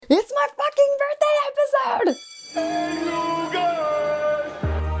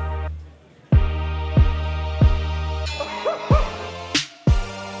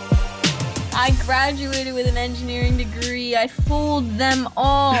I fooled them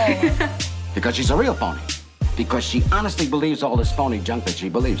all. Because she's a real phony. Because she honestly believes all this phony junk that she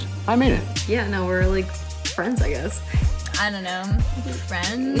believes. I mean it. Yeah, no, we're like friends, I guess. I don't know.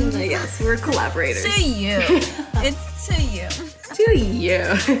 Friends? I guess we're collaborators. To you. It's to you. To you.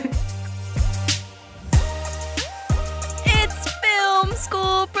 It's Film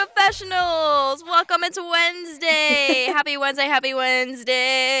School Professionals. Welcome, it's Wednesday. Happy Wednesday, happy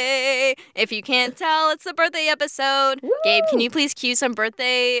Wednesday. If you can't tell, it's the birthday episode. Woo! Gabe, can you please cue some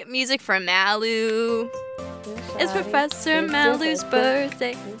birthday music for Malu? It's Professor Malu's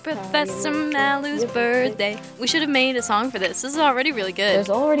birthday. Professor Malu's birthday. We should have made a song for this. This is already really good. There's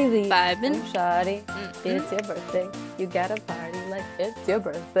already the Vibin'. Oh, shawty, it's your birthday. You gotta party like it's your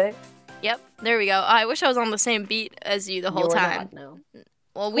birthday. Yep, there we go. I wish I was on the same beat as you the whole You're time. not, no.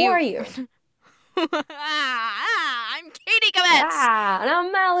 Well, Who are you? I'm Katie Kometz. And I'm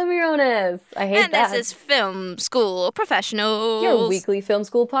Malu Mirones. I hate And that. this is Film School Professionals. Your weekly film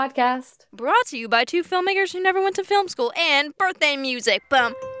school podcast. Brought to you by two filmmakers who never went to film school and birthday music.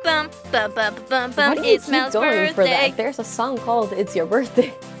 Bum, bum, bum, bum, bum, bum. Why do you It's keep Mel's going birthday. for that? There's a song called "It's Your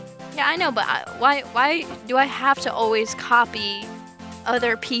Birthday." Yeah, I know, but why do I have to always copy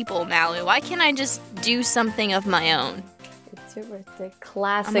other people, Malu? Why can't I just do something of my own? It's your birthday.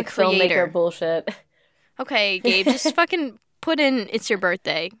 Classic creator. filmmaker bullshit. Okay, Gabe, just fucking put in "It's Your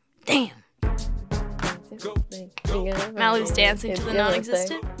Birthday." Damn. Malu's dancing to the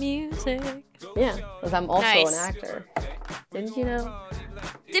non-existent music. Yeah, because I'm also Nice. an actor. Didn't you know?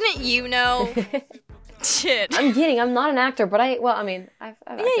 Didn't you know? Shit. I'm kidding. I'm not an actor, but I've Yeah,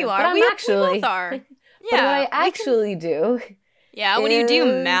 you are. But I'm we actually. both are. But Yeah. what I actually do. Yeah, what do you do,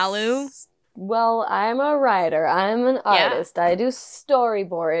 is- Malu? Well, I'm a writer. I'm an artist. I do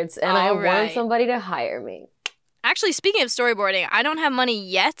storyboards, and I All want right. somebody to hire me. Actually, speaking of storyboarding, I don't have money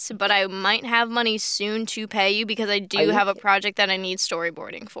yet, but I might have money soon to pay you because I do Are you- have a project that I need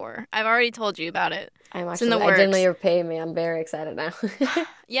storyboarding for. I've already told you about it. I'm It's in actually. the I didn't know works. you were paying me. I'm very excited now.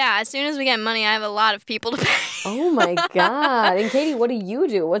 Yeah, as soon as we get money, I have a lot of people to pay. Oh my god! And Katie, what do you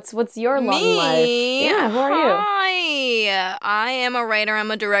do? What's your long life? Me? Yeah, who are you? Hi. I am a writer, I'm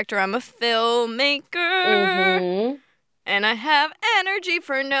a director, I'm a filmmaker. Mm-hmm. And I have energy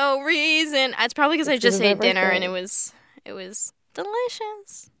for no reason. It's probably because I It's just 'cause of ate their dinner and birthday. it was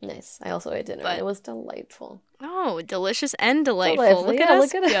delicious. Nice. I also ate dinner. But- and it was delightful. Oh, delicious and delightful. Delightful. Look Yeah, at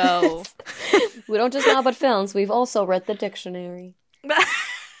us look at go. us. We don't just know about films. We've also read the dictionary.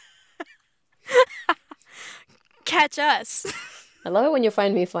 Catch us. I love it when you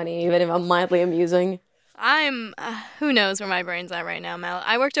find me funny, even if I'm mildly amusing. I'm, who knows where my brain's at right now, Mal.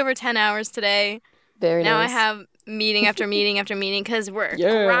 I worked over 10 hours today. Very Now nice. I have meeting after meeting after meeting because we're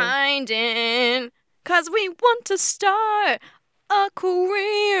Yeah. grinding. Because we want to start a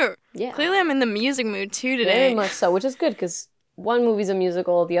career. Yeah. Clearly I'm in the music mood too today. Very much so, which is good because one movie's a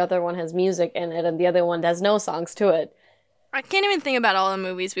musical, the other one has music in it, and the other one has no songs to it. I can't even think about all the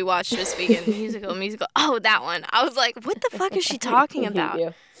movies we watched this weekend. Musical. Oh, that one. I was like, what the fuck is she talking I hate about?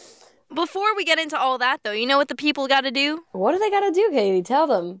 you. Before we get into all that, though, you know what the people got to do? What do they gotta do, Katie? Tell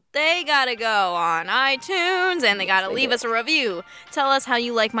them. They got to go on iTunes and they got to they leave do. us a review. Tell us how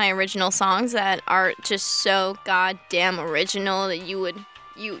you like my original songs that are just so goddamn original that you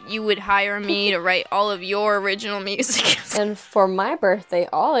would hire me to write all of your original music. And for my birthday,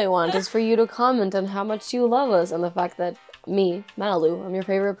 all I want is for you to comment on how much you love us and the fact that me, Malu, I'm your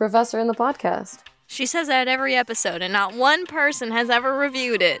favorite professor in the podcast. She says that every episode, and not one person has ever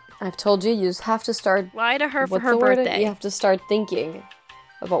reviewed it. I've told you, you just have to start. Lie to her for What's her the word? birthday. You have to start thinking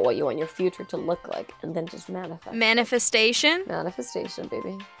about what you want your future to look like, and then just manifest. Manifestation? Manifestation,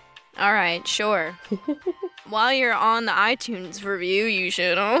 baby. All right, sure. While you're on the iTunes review, you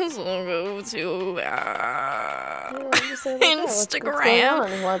should also go to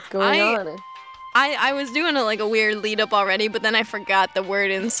Instagram. What's going on? I was doing a weird lead up already, but then I forgot the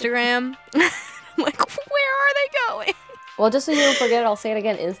word Instagram. I'm like, where are they going? Well, just so you don't forget, I'll say it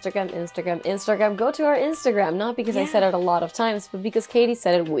again. Instagram. Go to our Instagram. Not because I said it a lot of times, but because Katie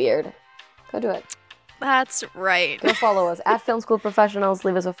said it weird. Go do it. That's right. Go follow us at Film School Professionals.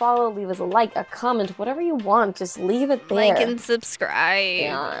 Leave us a follow, leave us a like, a comment, whatever you want. Just leave it there. Like and subscribe.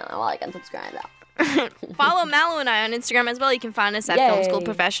 Yeah, like and subscribe. Follow Malu and I on Instagram as well. You can find us at Yay. Film School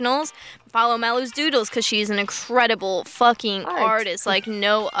Professionals. Follow Malu's Doodles because she's an incredible fucking artist like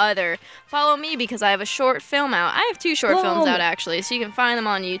no other. Follow me because I have a short film out. I have 2 short films out actually, so you can find them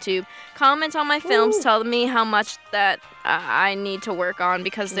on YouTube. Comment on my films. Tell me how much that I need to work on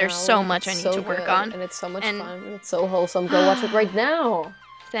because there's so much I need to work on. And it's so much And- fun. And it's so wholesome. Go watch it right now.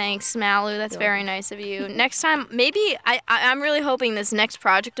 Thanks, Malu. That's very nice of you. Next time, maybe I'm really hoping this next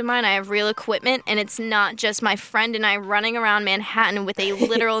project of mine, I have real equipment, and it's not just my friend and I running around Manhattan with a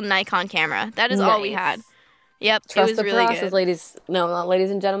literal Nikon camera. That is all we had. Yep, Trust it was the really process, good. ladies. No, not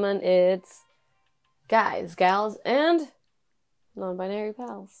ladies and gentlemen. It's guys, gals, and non-binary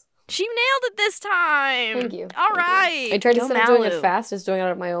pals. She nailed it this time. Thank you. All right. I tried to Go stop doing Malu. it fast, just doing it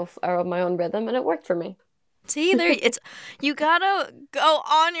out of my own rhythm, and it worked for me. See, you gotta go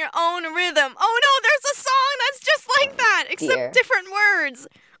on your own rhythm. Oh no, there's a song that's just like that, except Dear. different words.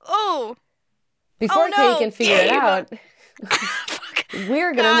 Oh. Before no, Katie can figure it Gabe. out, Fuck.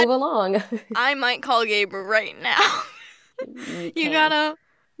 we're gonna God. move along. I might call Gabe right now. You gotta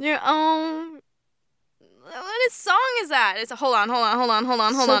your own. What song is that? It's a hold on.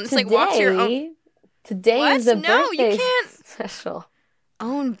 So It's like walk to your own. Today What? is a No, you birthday can't. special.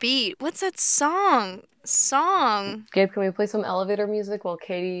 Own beat. What's that song? Gabe, can we play some elevator music while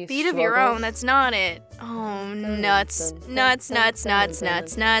Katie Beat of your struggles? own. That's not it. Oh, nuts.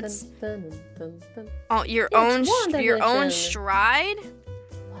 Oh, your own stride?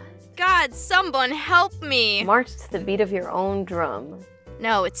 God, someone help me. March to the beat of your own drum.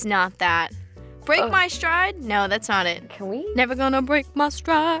 No, it's not that. Break my stride? No, that's not it. Can we? Never gonna break my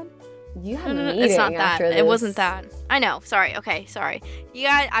stride. You have a No, meeting it's not that. after this. It wasn't that. I know. Sorry. Okay, sorry.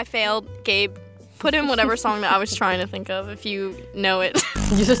 I failed. Gabe, put in whatever song that I was trying to think of if you know it.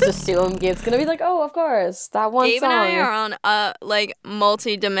 You just assume Gabe's gonna be like, oh, of course, that one Gabe song. and I are on a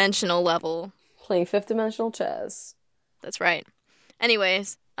multi-dimensional level. Playing fifth dimensional chess. That's right.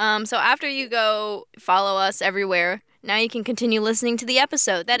 Anyways, so after you go follow us everywhere, now you can continue listening to the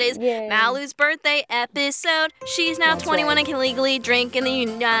episode. That is Yay. Malu's birthday episode. She's now That's 21 right. and can legally drink in the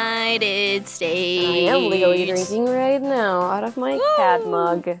United States. I am legally drinking right now out of my cat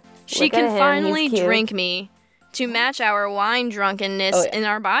mug. She Look can at him, finally he's cute. drink me to match our wine drunkenness Oh, yeah. in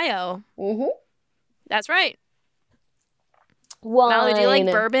our bio. Mm-hmm. That's right. Wine. Malu, do you like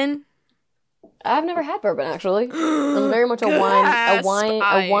bourbon? I've never had bourbon actually. I'm very much a Gasp.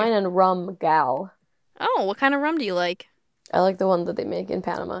 wine and rum gal. Oh, what kind of rum do you like? I like the one that they make in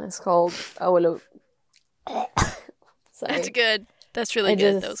Panama. It's called Abuelo. Sorry. That's good. That's really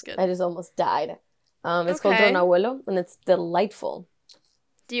good. That was good. I just almost died. It's called Okay. Don Abuelo, and it's delightful.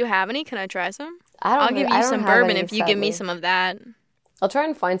 Do you have any? Can I try some? I'll I'll give you some bourbon if you give me some of that. I'll try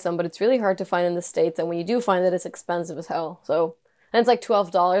and find some, but it's really hard to find in the States, and when you do find it, it's expensive as hell. So, and it's like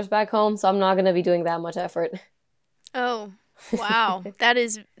 $12 back home, so I'm not gonna be doing that much effort. Oh, wow. that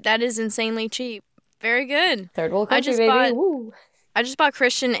is insanely cheap. Very good. Third world I country, just baby. bought- Woo. I just bought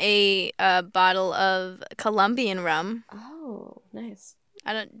Christian a bottle of Colombian rum. Oh, nice.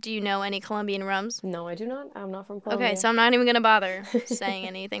 Do you know any Colombian rums? No, I do not. I'm not from Colombia. Okay, so I'm not even gonna bother saying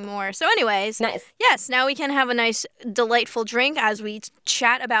anything more. So anyways, Nice. yes, now we can have a nice, delightful drink as we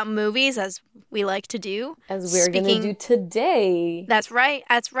chat about movies, as we like to do. As we're gonna Speaking- do today. That's right.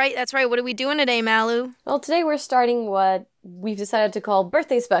 What are we doing today, Malu? Well, today we're starting what we've decided to call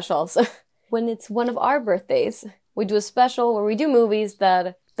birthday specials. When it's one of our birthdays, we do a special where we do movies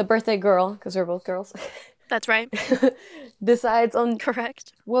that the birthday girl, because we're both girls, That's right. decides on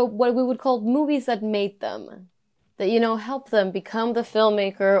Correct. what we would call movies that made them. That, help them become the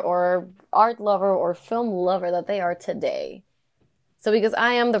filmmaker or art lover or film lover that they are today. So because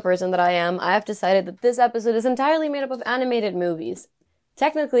I am the person that I am, I have decided that this episode is entirely made up of animated movies.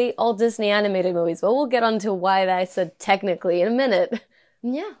 Technically, all Disney animated movies, but we'll get onto why I said technically in a minute.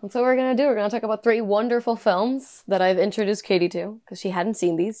 Yeah, that's what we're gonna do. We're gonna talk about 3 wonderful films that I've introduced Katie to, because she hadn't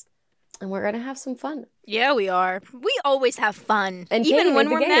seen these. And we're gonna have some fun. Yeah, we are. We always have fun, And Katie even when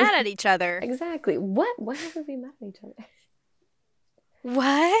made we're the game. mad at each other. Exactly. What? Why haven't we met each other?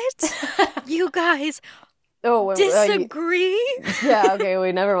 What? You guys Oh, wait, disagree? yeah, okay,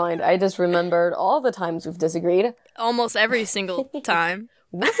 wait, never mind. I just remembered all the times we've disagreed. Almost every single time,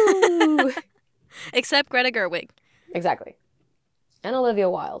 Woo! except Greta Gerwig. Exactly. And Olivia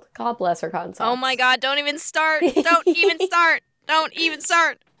Wilde. God bless her cotton socks. Oh my God! Don't even start! Don't even start! Don't even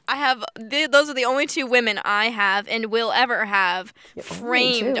start! I have those are the only 2 women I have and will ever have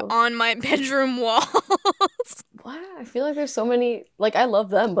framed 2? on my bedroom walls. Wow, I feel like there's so many, I love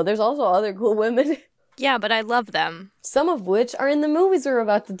them, but there's also other cool women. Yeah, but I love them. Some of which are in the movies we're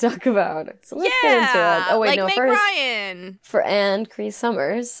about to talk about. So let's get into it. Oh wait, like no, Meg first Ryan. and Cree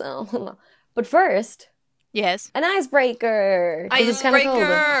Summers. So, but first, Yes. an icebreaker. 'Cause it's kinda cold. Icebreaker.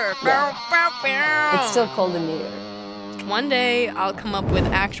 Yeah. Bow, bow, bow. It's still cold in New York. One day I'll come up with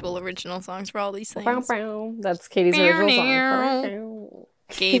actual original songs for all these things. Bow, bow. That's Katie's original song.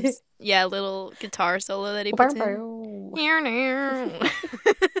 Gabe's little guitar solo that he Bow, puts in. bow.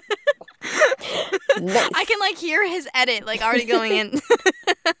 Nice. I can hear his edit already going in.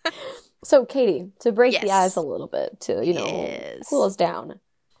 So, Katie, to break Yes. the ice a little bit, to, Yes. cool us down,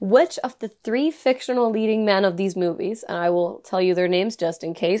 which of the 3 fictional leading men of these movies, and I will tell you their names just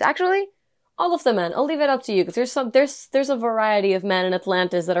in case, actually, all of the men, I'll leave it up to you, because there's a variety of men in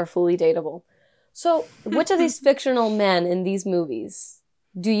Atlantis that are fully dateable. So, which of these fictional men in these movies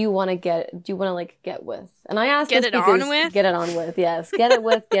do you want to get with? And I asked Get this it because... on with? Get it on with, yes. Get it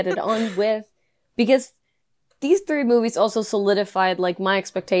with, get it on with. Because these 3 movies also solidified, like, my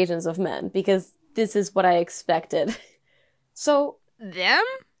expectations of men, because this is what I expected. So, Them?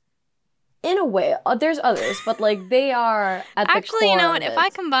 in a way, there's others, but, like, they are at the Actually, you core know what? of If it. I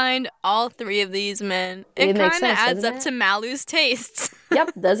combined all 3 of these men, it It makes kind of sense, adds doesn't up it? to Malu's tastes.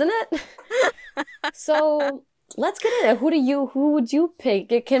 Yep, doesn't it? So, let's get in it. Who would you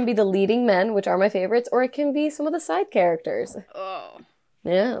pick? It can be the leading men, which are my favorites, or it can be some of the side characters. Oh.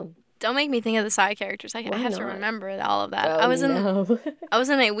 Yeah. Don't make me think of the side characters. I Why have to not? remember all of that. Oh, I was in no. I was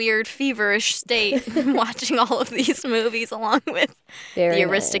in a weird feverish state watching all of these movies along with Very the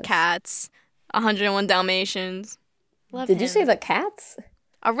nice. Aristocats, 101 Dalmatians. Love Did you him. say the cats?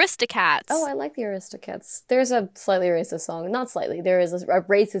 Aristocats? Oh, I like the Aristocats. There's a slightly racist song. Not slightly. There is a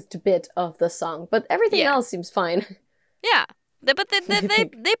racist bit of the song, but everything Yeah. else seems fine. Yeah. But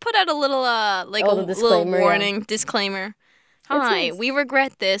they put out a little like Oh, a the little disclaimer, yeah. warning disclaimer. Hi, nice. we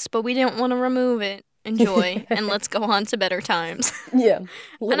regret this, but we didn't want to remove it. Enjoy, and let's go on to better times. Yeah. And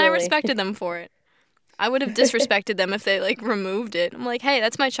I literally. respected them for it. I would have disrespected them if they like removed it. I'm like, hey,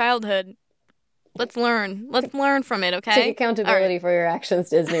 that's my childhood. Let's learn. Let's learn from it, okay? Take accountability for your actions,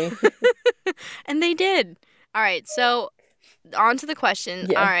 Disney. And they did. All right, so on to the question.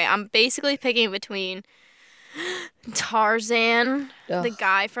 Yeah. All right, I'm basically picking between Tarzan, Ugh. the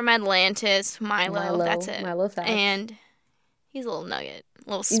guy from Atlantis, Milo, that's it. Milo Thatch. And he's a little nugget. A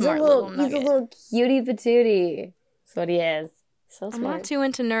little He's smart a little he's nugget. a little cutie patootie. That's what he is. So I'm smart. not too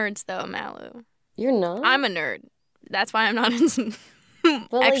into nerds, though, Malu. You're not? I'm a nerd. That's why I'm not into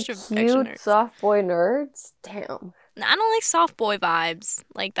But extra like cute nerds. soft boy nerds? Damn. I don't like soft boy vibes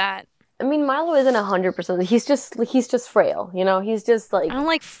like that. I mean, Milo isn't 100%. He's just frail, you know? He's just like... I don't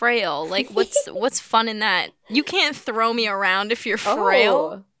like frail. Like, what's fun in that? You can't throw me around if you're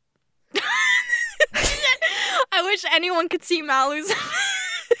frail. Oh. I wish anyone could see Malu's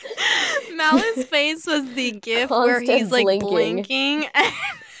face was the gif where Constant he's like blinking. blinking.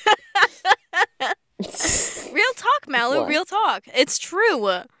 Real talk, Malu. What? Real talk. It's true.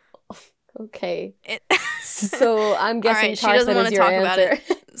 Okay. It- So I'm guessing right, she doesn't Tarzan wanna is your talk about answer.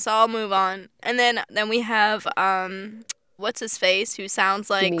 so I'll move on. And then we have what's his face who sounds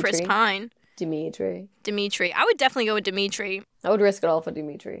like Chris Dimitri. Pine. Dimitri. I would definitely go with Dimitri. I would risk it all for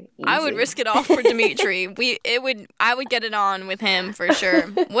Dimitri. I would Easy. risk it all for Dimitri. I would get it on with him for sure.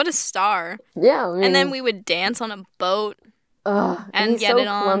 What a star. Yeah, I mean, And then we would dance on a boat. ugh, and he's get so it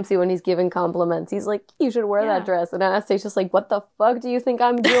on. clumsy when he's giving compliments. He's like, you should wear Yeah. that dress. And Anastasia's like, what the fuck do you think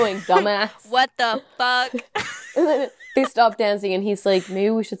I'm doing, dumbass? What the fuck? And then they stop dancing and he's like, maybe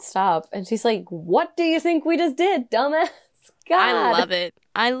we should stop. And she's like, what do you think we just did, dumbass? God. I love it.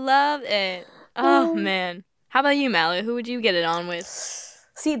 I love it. Oh, man. How about you, Malu? Who would you get it on with?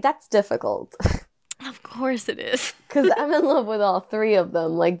 See, that's difficult. Of course it is. Because I'm in love with all 3 of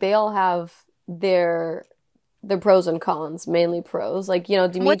them. Like, they all have their pros and cons, mainly pros. Like, you know,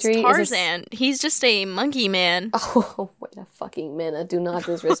 Dimitri What's is Tarzan? He's just a monkey man. Oh, wait a fucking minute. Do not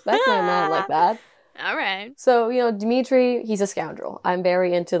disrespect my man like that. All right. So, you know, Dimitri, he's a scoundrel. I'm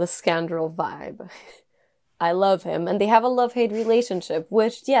very into the scoundrel vibe. I love him. And they have a love-hate relationship,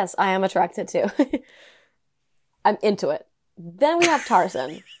 which, yes, I am attracted to. I'm into it. Then we have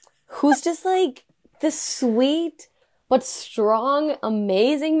Tarzan, who's just like this sweet but strong,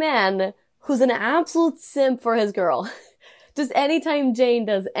 amazing man who's an absolute simp for his girl. Just anytime Jane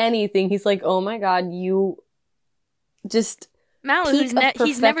does anything, he's like, oh my god, you just... Malu, peak of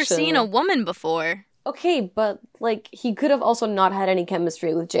he's never perfection. seen a woman before. Okay, but, like, he could have also not had any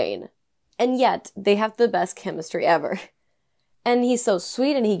chemistry with Jane. And yet, they have the best chemistry ever. And he's so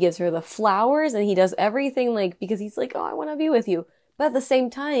sweet, and he gives her the flowers, and he does everything, like, because he's like, oh, I want to be with you. But at the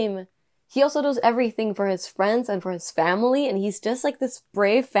same time, he also does everything for his friends and for his family, and he's just, like, this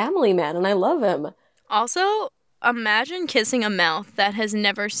brave family man, and I love him. Also, imagine kissing a mouth that has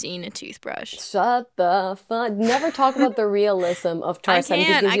never seen a toothbrush. Shut the fuck. Never talk about the realism of Tarzan,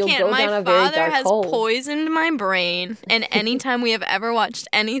 because you'll go My down a very father dark has hole. poisoned my brain, and anytime we have ever watched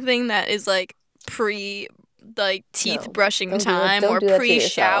anything that is like teeth No, brushing don't do it. time Don't or do that to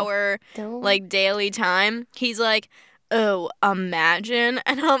yourself. pre-shower Don't. like daily time, he's like, oh, imagine.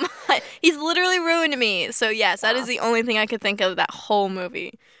 And I'm like, he's literally ruined me. So yes, that is the only thing I could think of that whole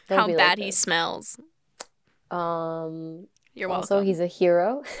movie. Don't How be bad like he this. smells. You're welcome. Also, he's a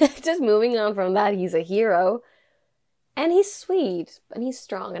hero. Just moving on from that, he's a hero. And he's sweet, and he's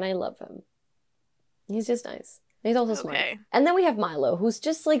strong, and I love him. He's just nice. He's also smart. And then we have Milo, who's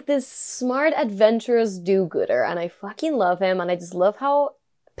just like this smart, adventurous do-gooder, and I fucking love him, and I just love how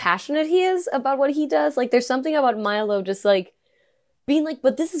passionate he is about what he does. Like, there's something about Milo just like being like,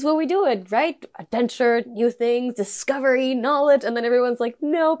 but this is what we do it, right? Adventure, new things, discovery, knowledge, and then everyone's like,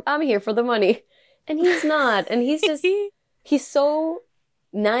 nope, I'm here for the money. And he's not, and he's just, he's so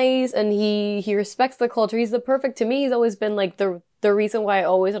nice, and he respects the culture. He's to me, he's always been like the reason why I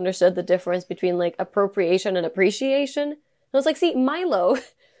always understood the difference between like appropriation and appreciation. And I was like, see, Milo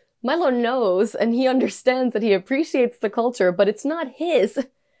knows and he understands that he appreciates the culture, but it's not his.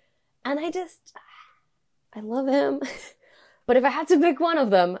 And I love him. But if I had to pick one of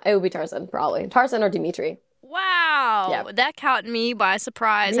them, it would be Tarzan, probably. Tarzan or Dimitri. Wow. Yeah. That caught me by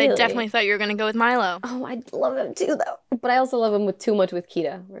surprise. Really? I definitely thought you were going to go with Milo. Oh, I love him too, though. But I also love him too much with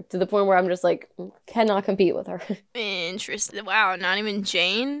Kida, to the point where I'm just like, cannot compete with her. Interesting. Wow, not even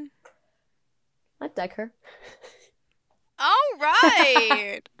Jane? I'd deck her. All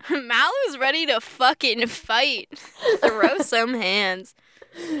right. Malu's ready to fucking fight. Throw some hands.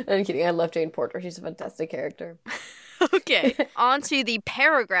 I'm kidding. I love Jane Porter. She's a fantastic character. Okay, on to the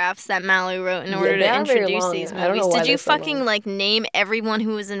paragraphs that Malu wrote in order to introduce these movies. Did you fucking, like, name everyone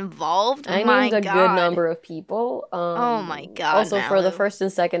who was involved? I named a good number of people. Oh my god, Also, Malu. for the first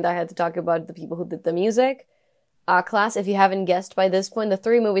and second, I had to talk about the people who did the music. Class, if you haven't guessed by this point, the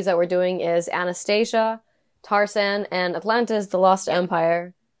 3 movies that we're doing is Anastasia, Tarzan, and Atlantis, The Lost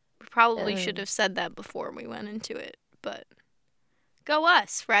Empire. We probably should have said that before we went into it, but go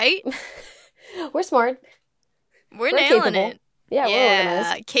us, right? We're smart. We're nailing capable. it. Yeah, we're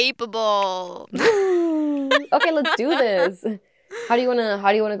organized. Capable. Okay, let's do this. How do you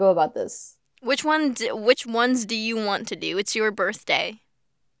wanna go about this? Which ones do you want to do? It's your birthday.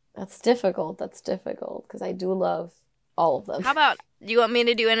 That's difficult, because I do love all of them. How about, do you want me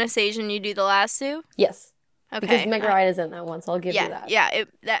to do Anastasia and you do the last 2? Yes. Okay. Because Meg Ryan is in that one, so I'll give you that. Yeah,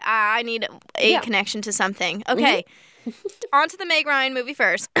 I need a connection to something. Okay. Mm-hmm. On to the Meg Ryan movie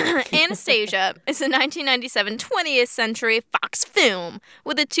first. Anastasia is a 1997 20th century Fox film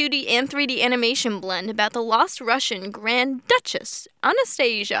with a 2D and 3D animation blend about the lost Russian Grand Duchess,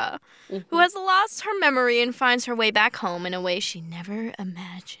 Anastasia, who has lost her memory and finds her way back home in a way she never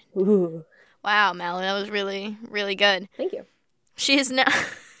imagined. Ooh. Wow, Mallory, that was really, really good. Thank you. She is now...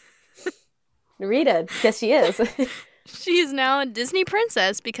 Read it. Yes, she is. She is now a Disney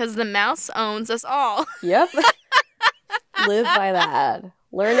princess because the mouse owns us all. Yep. Live by that.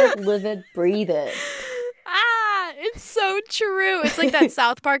 Learn it, live it, breathe it. It's so true. It's like that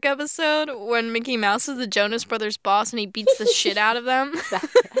South Park episode when Mickey Mouse is the Jonas Brothers boss and he beats the shit out of them.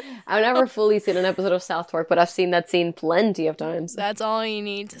 I've never fully seen an episode of South Park, but I've seen that scene plenty of times. That's all you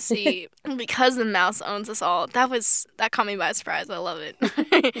need to see. Because the mouse owns us all. That caught me by surprise. I love it.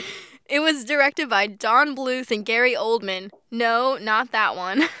 It was directed by Don Bluth and Gary Oldman. No, not that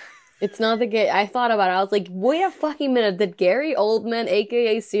one. It's not the I thought about it. I was like, wait a fucking minute. Did Gary Oldman,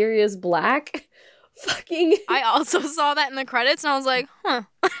 a.k.a. Sirius Black, fucking... I also saw that in the credits, and I was like, huh.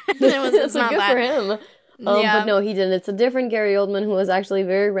 It's not good that. For him. Yeah. But no, he didn't. It's a different Gary Oldman who was actually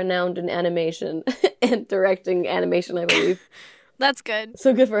very renowned in animation and directing animation, I believe. That's good.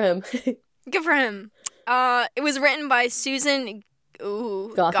 So good for him. Good for him. It was written by Susan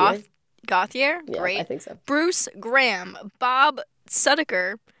Gauthier. Gauthier? Yeah, great. I think so. Bruce Graham, Bob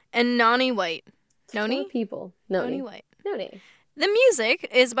Sudeker, and Noni White. Noni? 4 people. Noni White. Noni. The music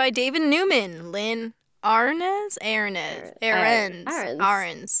is by David Newman, Lynn Arens.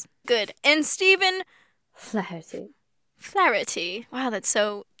 Good. And Stephen Flaherty. Wow,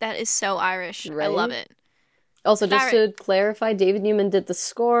 that is so Irish. Right? I love it. Also, just to clarify, David Newman did the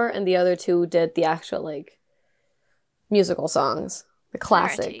score, and the other 2 did the actual, like, musical songs. The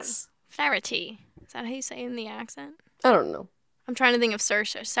classics. Flaherty. Is that how you say it in the accent? I don't know. I'm trying to think of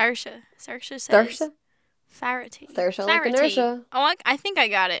Saoirse. Saoirse says... Flaherty. Saoirse like inertia. Oh, I think I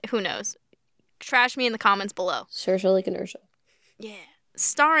got it. Who knows? Trash me in the comments below. Saoirse like inertia. Yeah.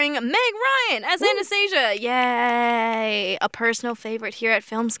 Starring Meg Ryan as Anastasia. Yay! A personal favorite here at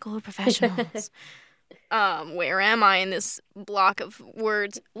Film School of Professionals. Where am I in this block of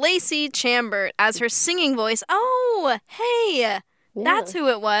words? Lacey Chambert as her singing voice. Oh, hey! Yeah. That's who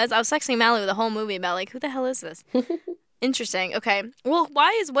it was. I was texting Mallory the whole movie about, like, who the hell is this? Interesting. Okay. Well,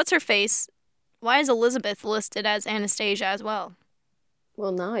 what's-her-face? Why is Elizabeth listed as Anastasia as well?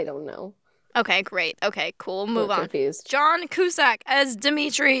 Well, now I don't know. Okay, great. Okay, cool. Move on. Confused. John Cusack as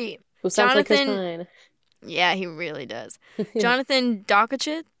Dimitri. Who sounds like his fine. Yeah, he really does. Jonathan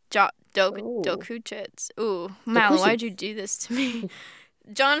Dokachit? Dokuchitz. Ooh, Mallow, why'd you do this to me?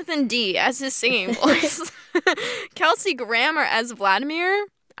 Jonathan D. as his singing voice. Kelsey Grammer as Vladimir.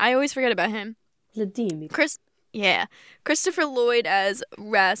 I always forget about him. Vladimir. Christopher Lloyd as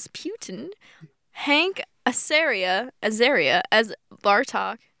Rasputin. Hank Azaria as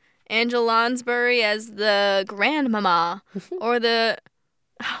Bartok. Angela Lansbury as the Grandmama. Or the...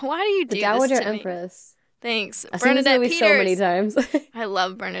 Why do you do this to me? The Dowager Empress. Thanks. I've seen this movie so many times. I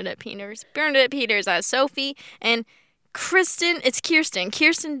love Bernadette Peters. Bernadette Peters as Sophie. And Kirsten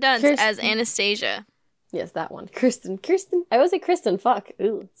Dunst as Anastasia. Yes, that one. Kirsten. I always say Kristen. Fuck.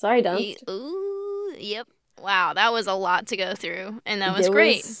 Ooh, sorry, Dunst. Ooh, yep. Wow, that was a lot to go through, and that was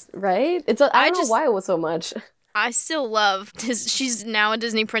great. Right? I don't know why it was so much. I still love she's now a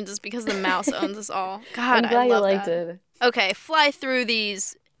Disney princess because the mouse owns us all. God, I'm glad I love you liked that. it. Okay, fly through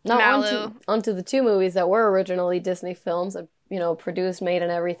these. Now onto the two movies that were originally Disney films, produced, made,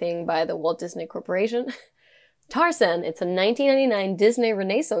 and everything by the Walt Disney Corporation. Tarzan, it's a 1999 Disney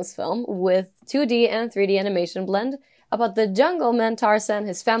Renaissance film with 2D and 3D animation blend about the jungle man Tarzan,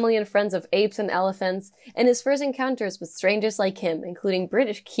 his family and friends of apes and elephants, and his first encounters with strangers like him, including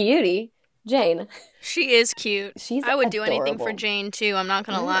British cutie Jane. She is cute. I would do anything for Jane, too. I'm not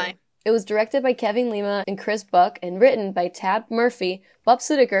gonna lie. It was directed by Kevin Lima and Chris Buck and written by Tab Murphy, Bob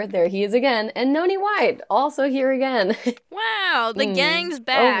Sudiker, there he is again, and Noni White, also here again. Wow, the gang's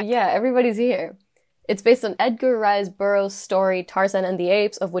back. Oh, yeah, everybody's here. It's based on Edgar Rice Burroughs' story Tarzan and the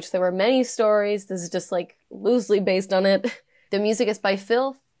Apes, of which there were many stories. This is just loosely based on it. The music is by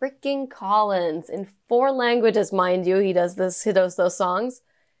Phil freaking Collins in 4 languages, mind you. He does those songs.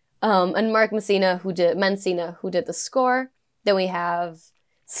 And Mark Messina, who did the score. Then we have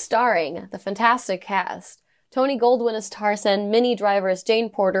starring the fantastic cast: Tony Goldwyn as Tarzan, Minnie Driver as Jane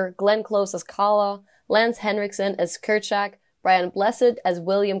Porter, Glenn Close as Kala, Lance Henriksen as Kerchak, Brian Blessed as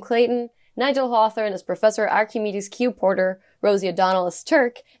William Clayton, Nigel Hawthorne as Professor Archimedes Q. Porter, Rosie O'Donnell as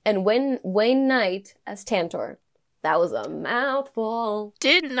Turk, and Wayne Knight as Tantor. That was a mouthful.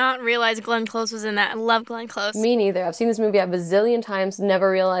 Did not realize Glenn Close was in that. I love Glenn Close. Me neither. I've seen this movie a bazillion times,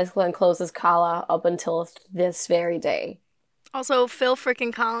 never realized Glenn Close as Kala up until this very day. Also, Phil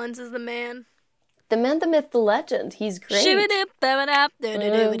frickin' Collins is the man. The man, the myth, the legend. He's great. Woo!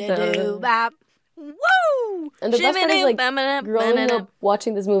 And the best part is, growing up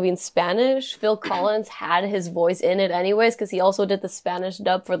watching this movie in Spanish, Phil Collins had his voice in it anyways, because he also did the Spanish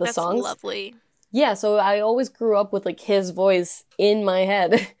dub for the songs. That's lovely. Yeah, so I always grew up with, his voice in my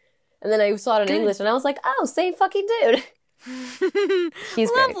head. And then I saw it in English, and I was like, oh, same fucking dude.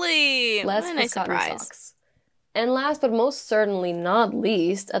 He's lovely. Less what a nice surprise. Socks. And last but most certainly not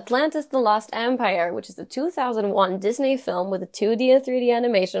least, Atlantis the Lost Empire, which is a 2001 Disney film with a 2D and 3D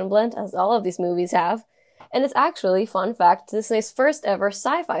animation blend, as all of these movies have. And it's actually, fun fact, Disney's first ever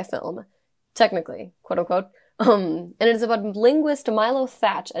sci-fi film. Technically, quote unquote. And it is about linguist Milo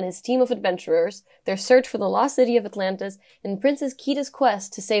Thatch and his team of adventurers, their search for the lost city of Atlantis, and Princess Kita's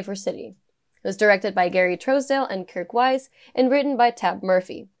quest to save her city. It was directed by Gary Trousdale and Kirk Wise, and written by Tab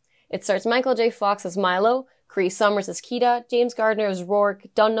Murphy. It stars Michael J. Fox as Milo, Cree Summers as Kita, James Gardner as Rourke,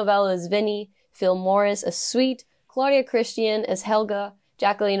 Don Novello as Vinny, Phil Morris as Sweet, Claudia Christian as Helga,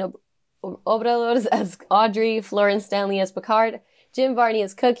 Jacqueline Obrador as Audrey, Florence Stanley as Picard, Jim Varney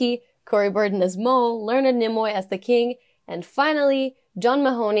as Cookie, Corey Burton as Mo, Leonard Nimoy as the King, and finally, John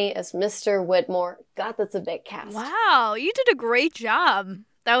Mahoney as Mr. Whitmore. God, that's a big cast. Wow, you did a great job.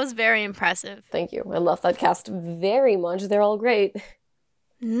 That was very impressive. Thank you. I love that cast very much. They're all great.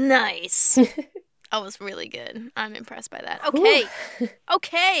 Nice. That was really good. I'm impressed by that. Okay.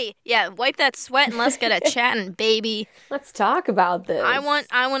 Okay. Yeah, wipe that sweat and let's get a chatting, baby. Let's talk about this. I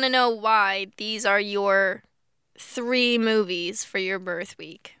want to know why these are your 3 movies for your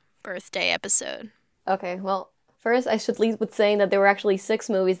birthday episode. Okay, well, first I should lead with saying that there were actually 6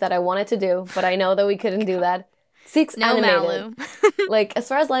 movies that I wanted to do, but I know that we couldn't do that. 6 animated. As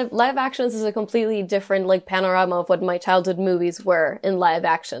far as live actions is a completely different, panorama of what my childhood movies were in live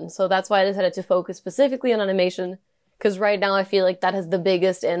action. So that's why I decided to focus specifically on animation. Because right now I feel like that has the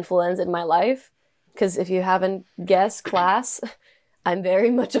biggest influence in my life. Because if you haven't guessed, class, I'm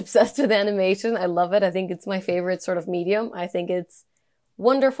very much obsessed with animation. I love it. I think it's my favorite sort of medium. I think it's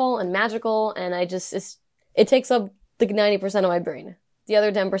wonderful and magical. And it takes up 90% of my brain. The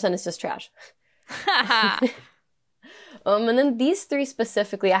other 10% is just trash. And then these 3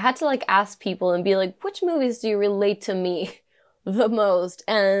 specifically, I had to ask people and be like, which movies do you relate to me the most?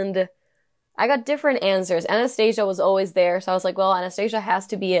 And I got different answers. Anastasia was always there. So I was like, well, Anastasia has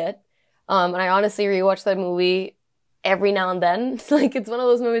to be it. And I honestly rewatch that movie every now and then. It's one of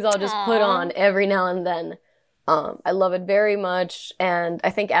those movies I'll just put on every now and then. I love it very much, and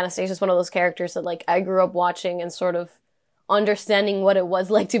I think Anastasia is one of those characters that like I grew up watching and sort of understanding what it was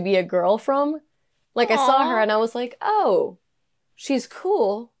like to be a girl from. Like I saw her and I was like, oh, she's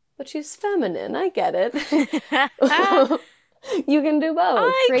cool, but she's feminine. I get it. You can do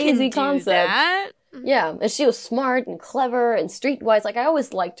both. Crazy concept. That. Yeah, and she was smart and clever and streetwise. Like I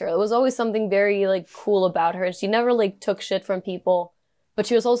always liked her. There was always something very like cool about her, and she never like took shit from people. But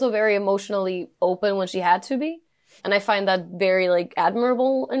she was also very emotionally open when she had to be. And I find that very, like,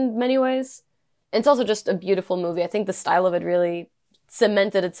 admirable in many ways. And it's also just a beautiful movie. I think the style of it really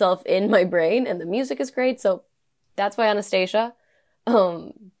cemented itself in my brain. And the music is great. So that's why Anastasia.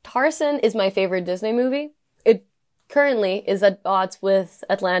 Tarzan is my favorite Disney movie. It currently is at odds with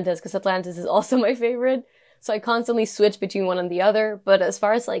Atlantis, because Atlantis is also my favorite. So I constantly switch between one and the other. But as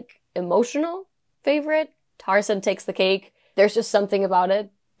far as, like, emotional favorite, Tarzan takes the cake. There's just something about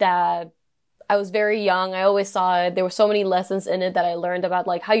it that I was very young. I always saw it. There were so many lessons in it that I learned about,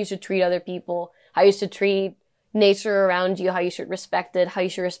 like, how you should treat other people, how you should treat nature around you, how you should respect it, how you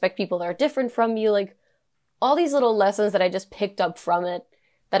should respect people that are different from you. Like, all these little lessons that I just picked up from it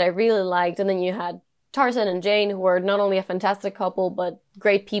that I really liked. And then you had Tarzan and Jane, who were not only a fantastic couple, but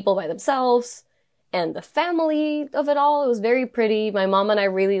great people by themselves. And the family of it all, it was very pretty. My mom and I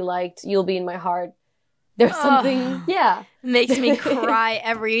really liked You'll Be in My Heart. There's something, yeah. Makes me cry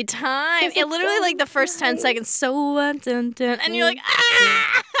every time. It literally, like, the first 10 seconds, so dun, dun, and you're like,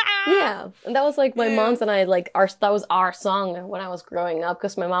 ah! Yeah. And that was, like, my mom's and I, like, that was our song when I was growing up,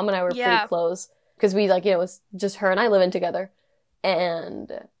 because my mom and I were pretty close. Because we, like, it was just her and I living together. And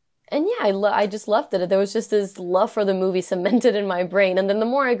yeah, I just loved it. There was just this love for the movie cemented in my brain. And then the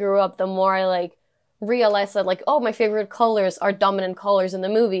more I grew up, the more I, like, realized that, like, oh, my favorite colors are dominant colors in the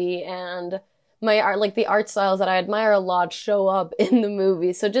movie, and my art, like the art styles that I admire a lot, show up in the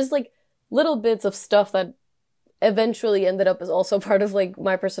movie. So just like little bits of stuff that eventually ended up as also part of like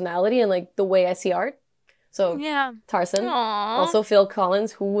my personality and like the way I see art. So yeah, Tarzan. Aww. Also Phil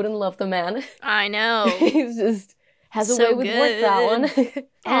Collins, who wouldn't love the man? I know. He's just has a way with work, that one.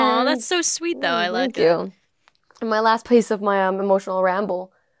 Oh, that's so sweet though. I like it. Thank you. And my last piece of my emotional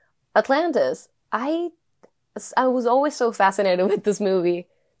ramble, Atlantis. I was always so fascinated with this movie.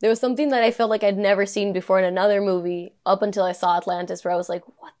 There was something that I felt like I'd never seen before in another movie up until I saw Atlantis, where I was like,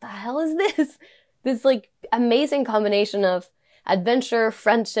 what the hell is this? This, like, amazing combination of adventure,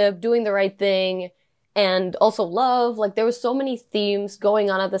 friendship, doing the right thing, and also love. Like, there were so many themes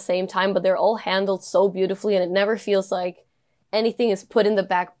going on at the same time, but they're all handled so beautifully, and it never feels like anything is put in the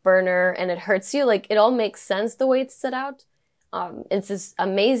back burner and it hurts you. Like, it all makes sense the way it's set out. It's this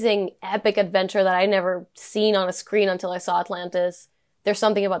amazing, epic adventure that I never seen on a screen until I saw Atlantis. There's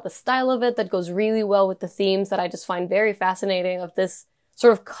something about the style of it that goes really well with the themes that I just find very fascinating, of this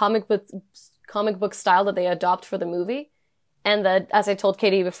sort of comic book style that they adopt for the movie. And that, as I told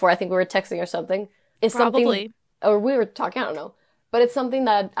Katie before, I think we were texting or something, is something, or we were talking, I don't know. But it's something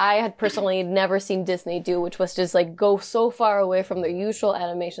that I had personally never seen Disney do, which was just like go so far away from their usual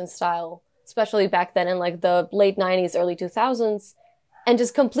animation style, especially back then in like the late 90s, early 2000s, and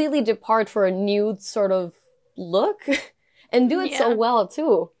just completely depart for a new sort of look. And do it so well,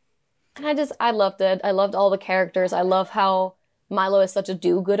 too. And I loved it. I loved all the characters. I love how Milo is such a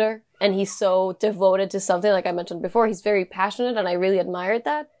do-gooder. And he's so devoted to something, like I mentioned before. He's very passionate, and I really admired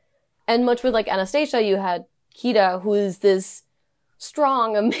that. And much with, like, Anastasia, you had Kida, who is this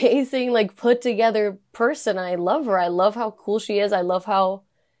strong, amazing, like, put-together person. And I love her. I love how cool she is. I love how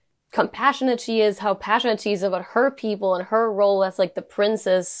compassionate she is, how passionate she is about her people and her role as, like, the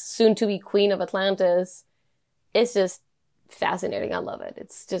princess, soon-to-be queen of Atlantis. It's just fascinating. I love it.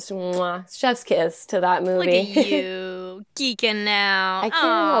 It's just mwah, chef's kiss to that movie. Look at you geeking now. I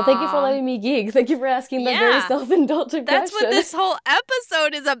can't. Thank you for letting me geek. Thank you for asking that very self-indulgent question. That's question. what this whole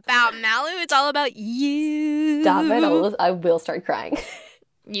episode is about, Malu. It's all about you. Stop it. I will start crying.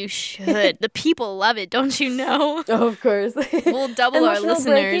 You should. The people love it, don't you know? Oh, of course. We'll double our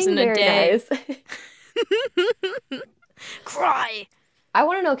listeners in a day. Nice. Cry. I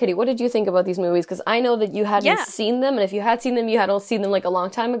want to know, Kitty, what did you think about these movies? Because I know that you hadn't seen them, and if you had seen them, you had seen them like a long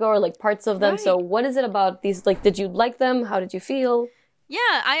time ago, or like parts of them. Right. So what is it about these? Like, did you like them? How did you feel? Yeah,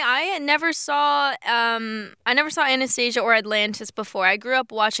 I never saw Anastasia or Atlantis before. I grew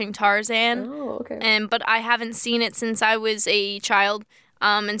up watching Tarzan. Oh, okay. But I haven't seen it since I was a child.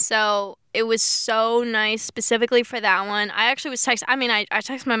 And so it was so nice specifically for that one. I actually was I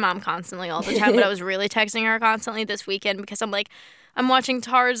text my mom constantly all the time, but I was really texting her constantly this weekend because I'm like, I'm watching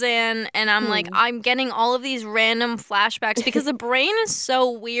Tarzan, and I'm like, I'm getting all of these random flashbacks because the brain is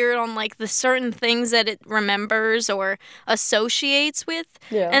so weird on like the certain things that it remembers or associates with.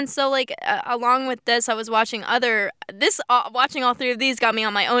 Yeah. And so like along with this, I was watching watching all three of these got me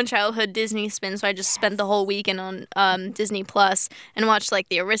on my own childhood Disney spin. So I just spent the whole weekend on Disney Plus and watched like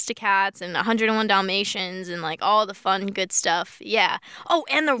the Aristocats and 101 Dalmatians and like all the fun good stuff. Yeah. Oh,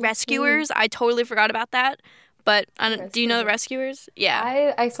 and the Rescuers. I totally forgot about that. But do you know the Rescuers?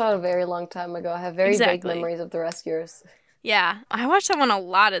 Yeah. I saw it a very long time ago. I have very vague memories of the Rescuers. Yeah. I watched that one a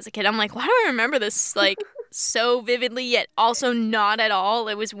lot as a kid. I'm like, why do I remember this like so vividly yet also not at all?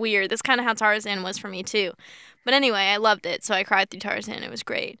 It was weird. That's kind of how Tarzan was for me too. But anyway, I loved it. So I cried through Tarzan. It was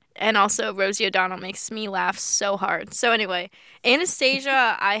great. And also Rosie O'Donnell makes me laugh so hard. So anyway,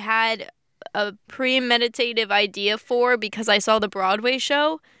 Anastasia, I had a premeditative idea for because I saw the Broadway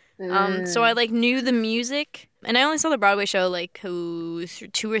show. So I like knew the music, and I only saw the Broadway show like 2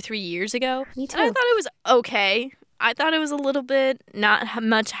 or 3 years ago. Me too. And I thought it was okay. I thought it was a little bit not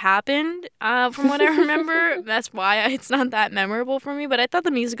much happened from what I remember. That's why it's not that memorable for me. But I thought the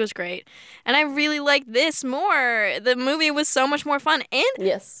music was great, and I really liked this more. The movie was so much more fun, and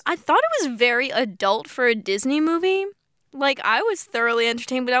yes, I thought it was very adult for a Disney movie. Like, I was thoroughly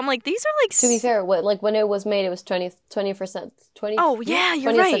entertained, but I'm like, these are like... To be fair, when it was made, it was 20%. Oh, yeah,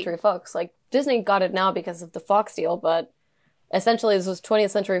 you're 20th right. Century Fox. Like, Disney got it now because of the Fox deal, but essentially this was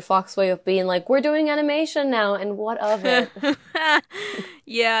 20th Century Fox way of being like, we're doing animation now, and what of it?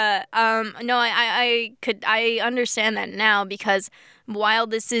 Yeah. No, I understand that now because while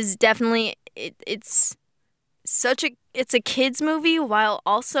this is definitely... It's a kid's movie, while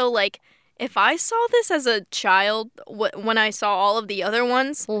also, like... If I saw this as a child, when I saw all of the other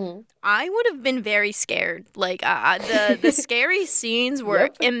ones, I would have been very scared. Like, the scary scenes were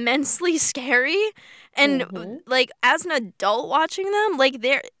immensely scary. And, like, as an adult watching them, like,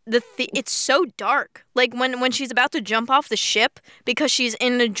 it's so dark. Like, when she's about to jump off the ship because she's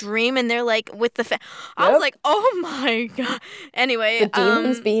in a dream and they're, like, with the... I was like, oh, my God. Anyway, the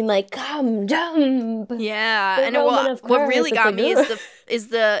demons being like, come, jump. Yeah. And what really got me is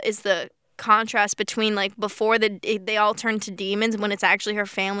the contrast between like before they all turn to demons when it's actually her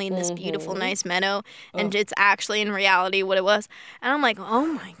family in this beautiful nice meadow and it's actually in reality what it was, and I'm like, oh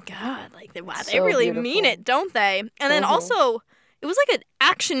my God, like wow, they really beautiful. Mean it, don't they? And then also it was like an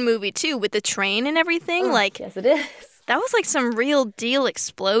action movie too with the train and everything. Like, yes, it is. That was like some real deal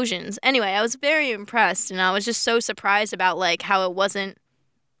explosions. Anyway, I was very impressed, and I was just so surprised about like how it wasn't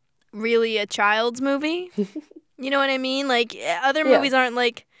really a child's movie. You know what I mean? Like other movies aren't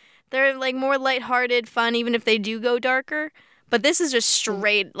like, they're like more lighthearted, fun, even if they do go darker. But this is just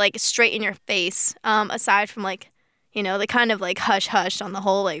straight in your face. Aside from like, you know, the kind of like hush hush on the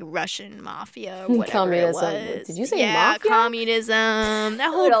whole like Russian mafia or whatever communism. It was. Did you say mafia? Yeah, communism. That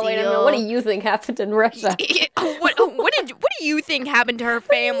whole deal. Wait a minute. What do you think happened in Russia? What do you think happened to her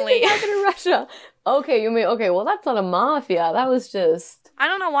family? What do you think happened in Russia? Okay, you mean well that's not a mafia. That was just. I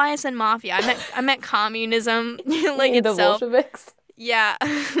don't know why I said mafia. I meant communism. Like the itself. Bolsheviks. Yeah.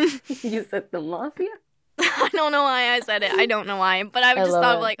 You said the mafia? I don't know why I said it. I don't know why. But I just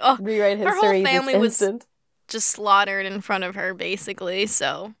thought of like, rewrite history, her whole family was just slaughtered in front of her, basically,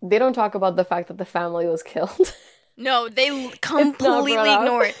 so. They don't talk about the fact that the family was killed. No, they completely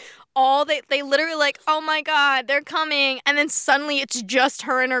ignore it. They literally like, oh my God, they're coming. And then suddenly it's just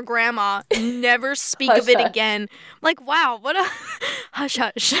her and her grandma. Never speak of it again. Like, wow, what a hush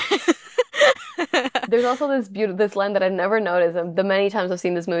hush. There's also this line that I never noticed. The many times I've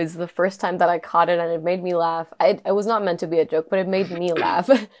seen this movie, this is the first time that I caught it and it made me laugh. It was not meant to be a joke, but it made me laugh.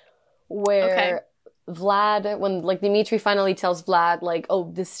 Where Vlad, when like Dimitri finally tells Vlad like,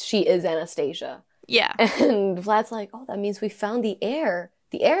 oh, she is Anastasia. Yeah. And Vlad's like, oh, that means we found the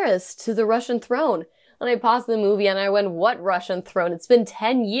heiress to the Russian throne. And I paused the movie and I went, what Russian throne? It's been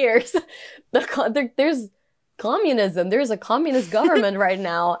 10 years. There's communism. There's a communist government right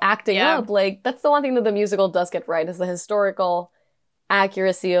now acting up. Like, that's the one thing that the musical does get right, is the historical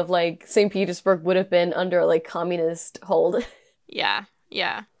accuracy of, like, St. Petersburg would have been under, like, communist hold. Yeah.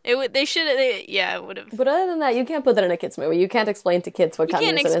 It would have. But other than that, you can't put that in a kid's movie. You can't explain to kids what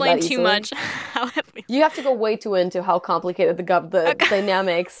communism is. You can't explain too much. You have to go way too into how complicated the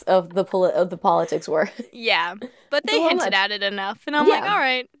dynamics of the politics were. Yeah, but they hinted at it enough, and I'm like, all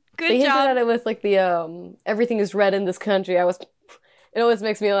right, good job. They hinted at it with like the everything is red in this country. It always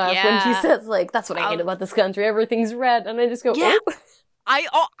makes me laugh when she says like, that's what I hate about this country. Everything's red, and I just go, yeah.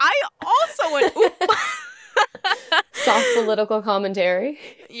 oh. I also went, oop. Soft political commentary.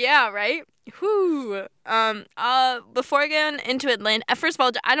 Yeah, right? Whew. Before I get into Atlantis, first of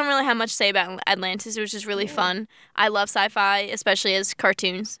all, I don't really have much to say about Atlantis. It was just really fun. I love sci-fi, especially as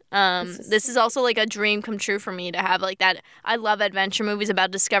cartoons. This is also like a dream come true for me to have like that. I love adventure movies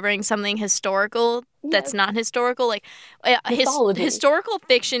about discovering something historical that's not historical. Like, historical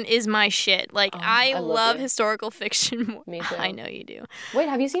fiction is my shit. Like, I love historical fiction. Me too. I know you do. Wait,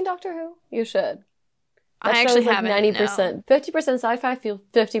 have you seen Doctor Who? You should. That I actually haven't. 90%, 50% sci-fi,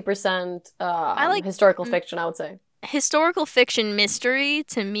 50% historical fiction, I would say. Historical fiction mystery,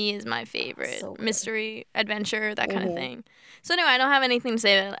 to me, is my favorite. So mystery, adventure, that kind of thing. So anyway, I don't have anything to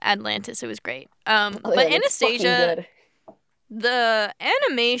say about Atlantis. It was great. But Anastasia, the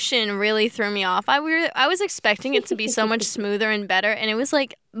animation really threw me off. I was expecting it to be so much smoother and better, and it was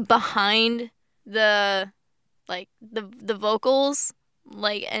like behind the vocals.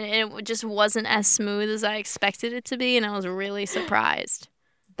 Like, and it just wasn't as smooth as I expected it to be, and I was really surprised.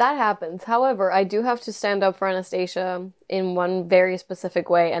 That happens. However, I do have to stand up for Anastasia in one very specific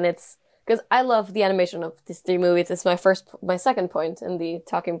way, and it's because I love the animation of these 3 movies. It's my second point in the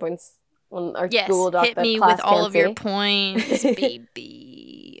talking points on our Google Doc. Hit me with all of your points,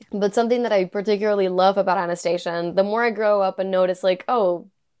 baby. But something that I particularly love about Anastasia, and the more I grow up and notice, like,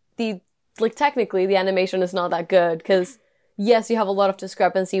 technically the animation is not that good, because yes, you have a lot of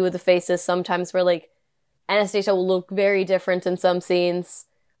discrepancy with the faces sometimes where, like, Anastasia will look very different in some scenes.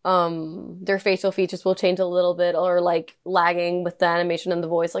 Their facial features will change a little bit or, like, lagging with the animation and the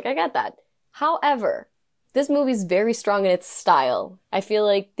voice. Like, I get that. However, this movie's very strong in its style. I feel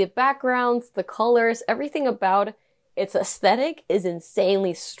like the backgrounds, the colors, everything about its aesthetic is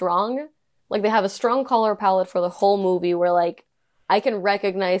insanely strong. Like, they have a strong color palette for the whole movie where, like, I can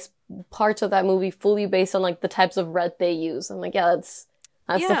recognize parts of that movie fully based on, like, the types of red they use. I'm like, yeah, that's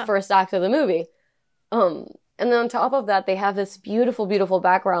the first act of the movie. And then on top of that, they have this beautiful, beautiful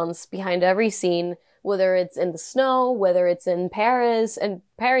backgrounds behind every scene, whether it's in the snow, whether it's in Paris. And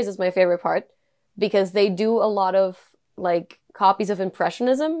Paris is my favorite part because they do a lot of, like, copies of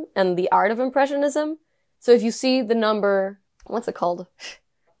Impressionism and the art of Impressionism. So if you see the number, what's it called?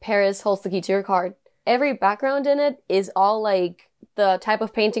 Paris holds the key to your heart. Every background in it is all, like, the type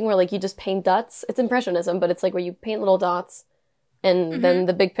of painting where, like, you just paint dots. It's Impressionism, but it's like where you paint little dots, and then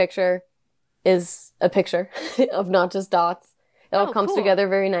the big picture is a picture of not just dots. It all comes together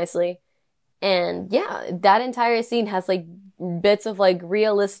very nicely. And yeah, that entire scene has, like, bits of, like,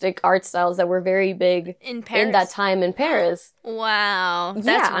 realistic art styles that were very big in that time in Paris. Wow.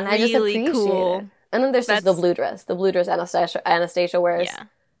 That's and really I just appreciate cool. it. And then there's just the blue dress. The blue dress Anastasia wears. Yeah.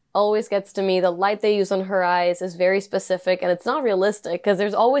 Always gets to me. The light they use on her eyes is very specific, and it's not realistic because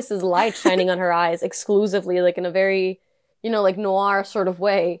there's always this light shining on her eyes exclusively, like in a very, like noir sort of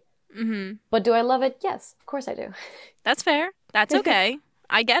way. Mm-hmm. But do I love it? Yes, of course I do. That's fair. That's okay.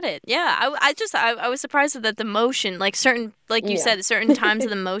 I get it. Yeah, I was surprised that the motion, like certain, like you said, certain times of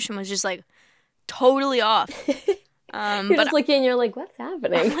the motion was just like totally off. You're just looking and you're like, what's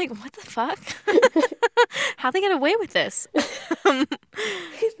happening? I'm like, what the fuck? How'd they get away with this? They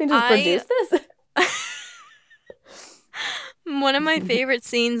just produced this? One of my favorite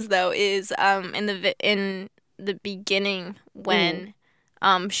scenes, though, is in the beginning when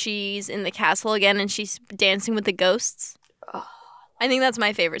she's in the castle again and she's dancing with the ghosts. Oh, I think that's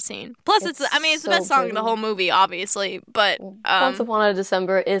my favorite scene. Plus, it's the best song in the whole movie, obviously. But Once Upon a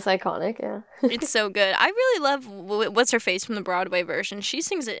December is iconic. Yeah, it's so good. I really love what's her face from the Broadway version. She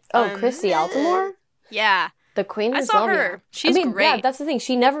sings it. Christy Altomore. Yeah, the Queen. I saw her. She's great. Yeah, that's the thing.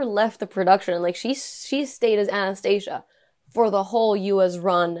 She never left the production. Like she stayed as Anastasia for the whole U.S.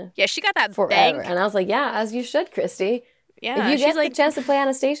 run. Yeah, she got that forever. bank. And I was like, yeah, as you should, Christy. Yeah, if you get the chance to play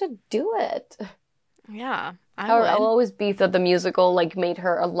Anastasia, do it. Yeah. I'll always beef that the musical, like, made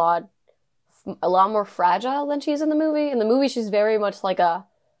her a lot more fragile than she is in the movie. In the movie, she's very much like a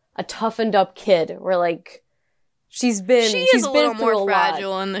toughened up kid, where, like, she's been a little more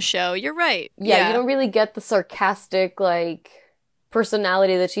fragile in the show. You're right. Yeah, you don't really get the sarcastic, like,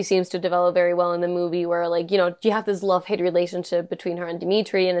 personality that she seems to develop very well in the movie, where, like, you have this love-hate relationship between her and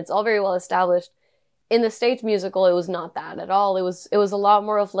Dimitri, and it's all very well established. In the stage musical, it was not that at all. It was a lot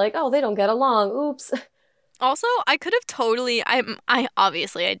more of like, oh, they don't get along. Oops. Also, I could have totally. I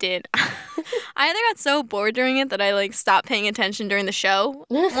obviously I did. I either got so bored during it that I like stopped paying attention during the show.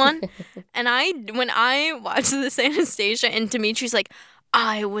 One, and when I watched this Anastasia and Dimitri's like,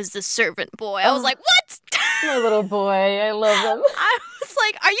 I was the servant boy. I was like, what? My little boy, I love him. I was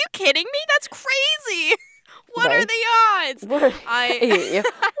like, are you kidding me? That's crazy. What are the odds? What are the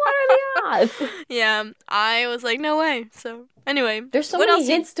odds? Yeah, I was like, no way. So anyway, there's so many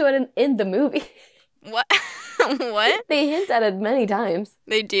hints to it in the movie. What? What? They hint at it many times.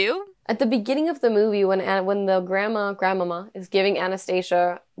 They do? At the beginning of the movie, when the grandmama is giving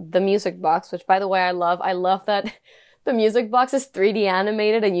Anastasia the music box, which, by the way, I love that the music box is 3D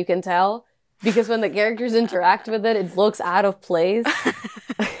animated, and you can tell, because when the characters interact with it, it looks out of place.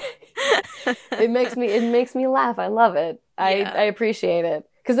 It makes me laugh. I love it. I appreciate it.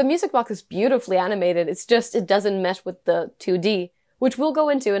 Because the music box is beautifully animated. It's just, it doesn't mesh with the 2D, which we'll go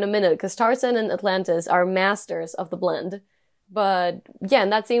into in a minute, because Tarzan and Atlantis are masters of the blend. But yeah, in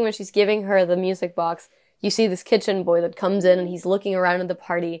that scene when she's giving her the music box, you see this kitchen boy that comes in and he's looking around at the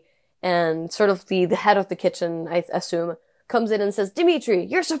party, and sort of the head of the kitchen, I assume, comes in and says, "Dimitri,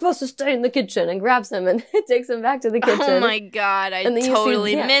 you're supposed to stay in the kitchen," and grabs him and takes him back to the kitchen. Oh my god, I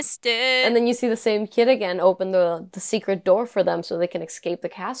totally missed it. And then you see the same kid again open the secret door for them so they can escape the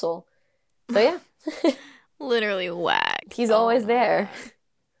castle. So yeah. Literally whack. He's always there.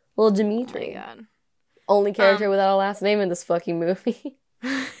 Little Dimitri. Oh my god. Only character without a last name in this fucking movie.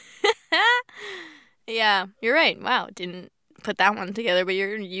 Yeah, you're right. Wow, didn't put that one together, but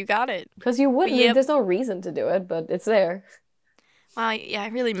you got it. Because you wouldn't. Yep. There's no reason to do it, but it's there. Wow, yeah, I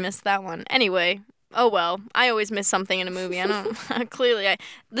really missed that one. Anyway, oh well. I always miss something in a movie. I don't. Clearly, I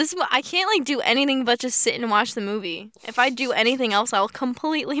can't like do anything but just sit and watch the movie. If I do anything else, I'll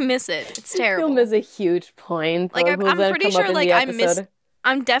completely miss it. It's terrible. You'll miss a huge point. Like I'm pretty sure, like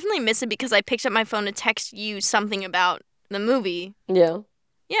I'm definitely missing because I picked up my phone to text you something about the movie. Yeah.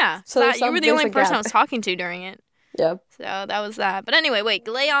 Yeah. So you were the only person I was talking to during it. Yep. So that was that. But anyway, wait,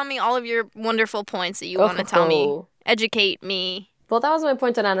 lay on me all of your wonderful points that you want to tell me. Educate me. Well, that was my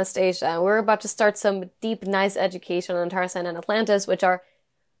point on Anastasia. We're about to start some deep, nice education on Tarzan and Atlantis, which are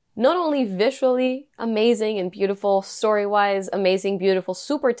not only visually amazing and beautiful, story-wise amazing, beautiful,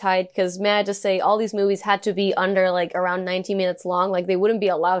 super tight, because may I just say, all these movies had to be under, like, around 90 minutes long. Like, they wouldn't be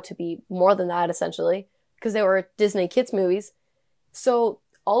allowed to be more than that, essentially, because they were Disney kids movies. So,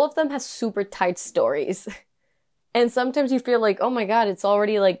 all of them have super tight stories. And sometimes you feel like, oh my god, it's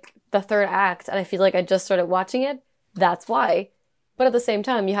already, like, the third act, and I feel like I just started watching it. That's why. But at the same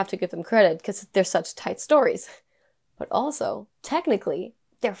time, you have to give them credit, because they're such tight stories. But also, technically,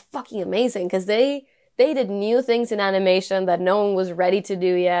 they're fucking amazing, because they did new things in animation that no one was ready to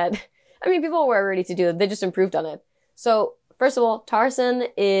do yet. I mean, people were ready to do it, they just improved on it. So, first of all, Tarzan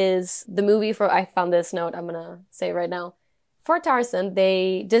is the movie for, I found this note, I'm gonna say it right now. For Tarzan,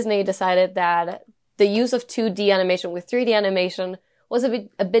 Disney decided that the use of 2D animation with 3D animation was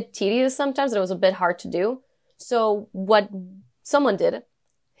a bit tedious sometimes, and it was a bit hard to do. So, what someone did,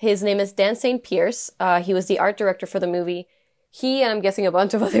 his name is Dan St. Pierce, he was the art director for the movie. He, and I'm guessing a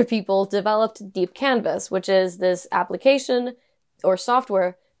bunch of other people, developed Deep Canvas, which is this application or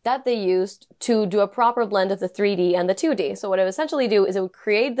software that they used to do a proper blend of the 3D and the 2D. So what it would essentially do is it would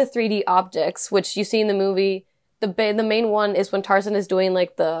create the 3D objects, which you see in the movie. The main one is when Tarzan is doing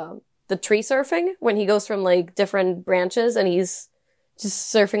like the tree surfing, when he goes from like different branches and he's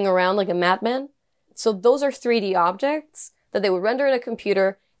just surfing around like a madman. So those are 3D objects that they would render in a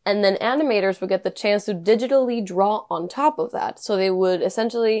computer, and then animators would get the chance to digitally draw on top of that. So they would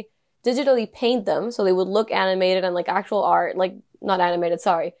essentially digitally paint them, so they would look animated and like actual art, like, not animated,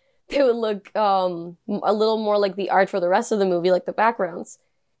 sorry. They would look a little more like the art for the rest of the movie, like the backgrounds.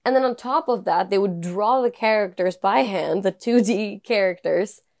 And then on top of that, they would draw the characters by hand, the 2D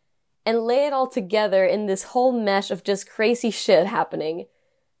characters, and lay it all together in this whole mesh of just crazy shit happening.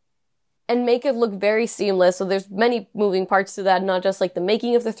 And make it look very seamless. So there's many moving parts to that, not just like the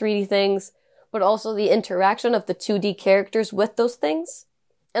making of the 3D things, but also the interaction of the 2D characters with those things.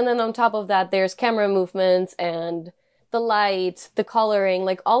 And then on top of that, there's camera movements and the light, the coloring,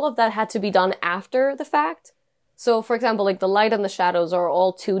 like all of that had to be done after the fact. So for example, like the light and the shadows are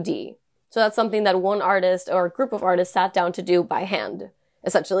all 2D. So that's something that one artist or a group of artists sat down to do by hand,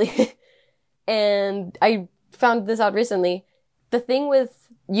 essentially. And I found this out recently. The thing with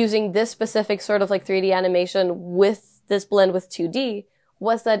using this specific sort of like 3D animation with this blend with 2D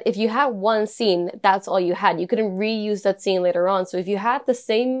was that if you had one scene, that's all you had. You couldn't reuse that scene later on. So if you had the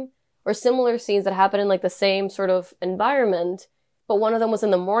same or similar scenes that happened in like the same sort of environment, but one of them was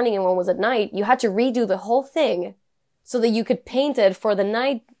in the morning and one was at night, you had to redo the whole thing so that you could paint it for the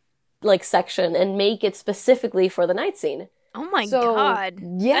night like section and make it specifically for the night scene. Oh my god.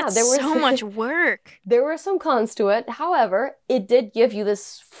 Yeah, there was so much work. There were some cons to it. However, it did give you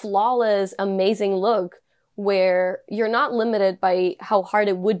this flawless, amazing look where you're not limited by how hard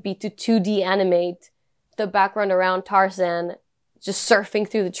it would be to 2D animate the background around Tarzan just surfing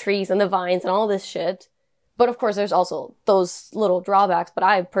through the trees and the vines and all this shit. But of course, there's also those little drawbacks, but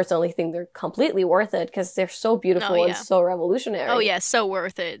I personally think they're completely worth it because they're so beautiful and so revolutionary. Oh yeah, so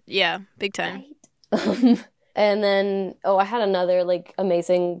worth it. Yeah, big time. Right? And then, I had another, like,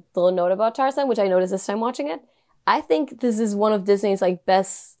 amazing little note about Tarzan, which I noticed this time watching it. I think this is one of Disney's, like,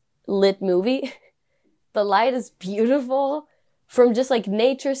 best lit movie. The light is beautiful. From just, like,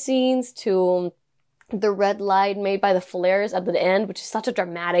 nature scenes to the red light made by the flares at the end, which is such a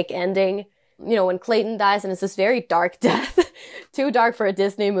dramatic ending. You know, when Clayton dies and it's this very dark death. Too dark for a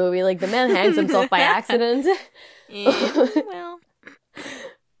Disney movie. Like, the man hangs himself by accident. Yeah, well...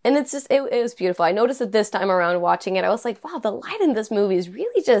 And it's just, it was beautiful. I noticed it this time around watching it. I was like, wow, the light in this movie is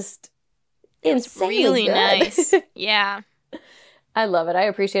really just insanely really good. Nice. Yeah. I love it. I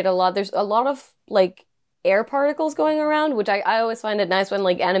appreciate it a lot. There's a lot of, like, air particles going around, which I always find it nice when,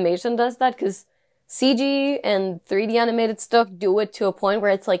 like, animation does that, because CG and 3D animated stuff do it to a point where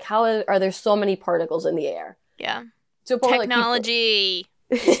it's like, how are there so many particles in the air? Yeah. To a point Technology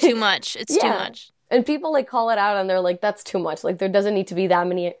is too much. It's too much. And people, like, call it out, and they're like, that's too much. Like, there doesn't need to be that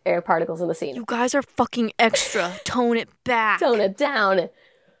many air particles in the scene. You guys are fucking extra. Tone it back. Tone it down.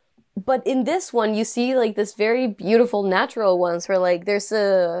 But in this one, you see, like, this very beautiful natural ones where, like, there's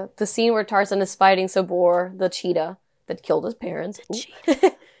the scene where Tarzan is fighting Sabor, the cheetah that killed his parents.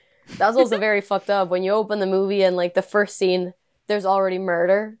 That's also very fucked up. When you open the movie and, like, the first scene, there's already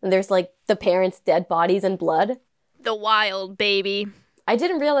murder. And there's, like, the parents' dead bodies and blood. The wild baby. I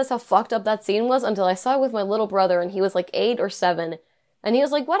didn't realize how fucked up that scene was until I saw it with my little brother, and he was like 8 or 7. And he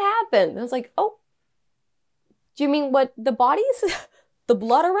was like, what happened? And I was like, oh, do you mean what, the bodies? The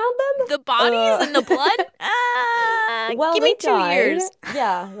blood around them? The bodies and the blood? Well, give me 2 years.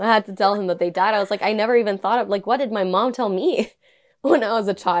 Yeah, I had to tell him that they died. I was like, I never even thought of, like, what did my mom tell me when I was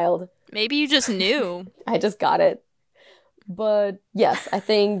a child? Maybe you just knew. I just got it. But yes, I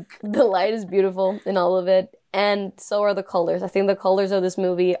think the light is beautiful in all of it. And so are the colors. I think the colors of this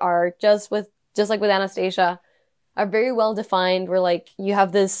movie are just like with Anastasia, are very well defined. Where, like, you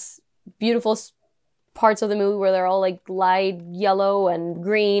have this beautiful parts of the movie where they're all, like, light yellow and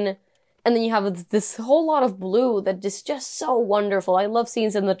green. And then you have this whole lot of blue that is just so wonderful. I love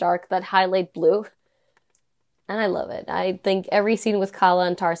scenes in the dark that highlight blue. And I love it. I think every scene with Kala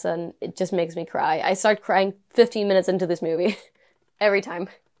and Tarzan, it just makes me cry. I start crying 15 minutes into this movie. Every time.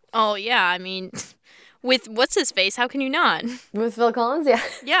 Oh, yeah. I mean... With what's-his-face, how can you not? With Phil Collins, yeah.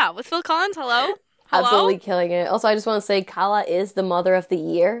 Yeah, with Phil Collins, hello? Absolutely killing it. Also, I just want to say Kala is the mother of the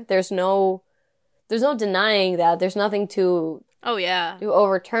year. There's no denying that. There's nothing to to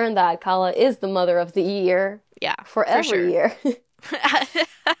overturn that. Kala is the mother of the year. Yeah, for every year. I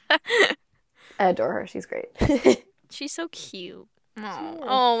adore her. She's great. She's so cute.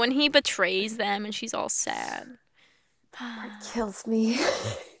 Oh, when he betrays them and she's all sad. That kills me.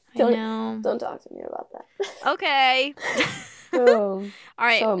 I know. Don't talk to me about that. Okay. Oh, all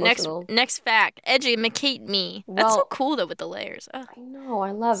right, so next fact. Educate me. That's so cool, though, with the layers. Oh, I know,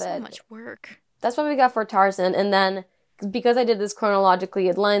 I love it. So much work. That's what we got for Tarzan. And then, because I did this chronologically,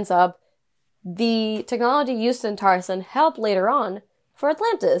 it lines up. The technology used in Tarzan helped later on for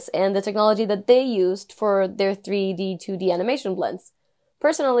Atlantis, and the technology that they used for their 3D, 2D animation blends.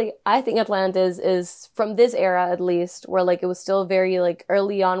 Personally, I think Atlantis is, from this era at least, where, like, it was still very, like,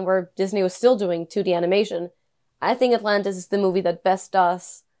 early on where Disney was still doing 2D animation. I think Atlantis is the movie that best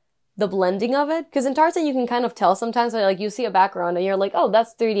does the blending of it. Because in Tarzan, you can kind of tell sometimes, like, you see a background and you're like, oh,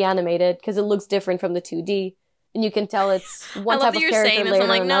 that's 3D animated, because it looks different from the 2D. And you can tell it's one type of character later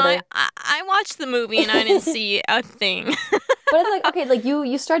on another. No, I watched the movie and I didn't see a thing. But it's like, okay, like,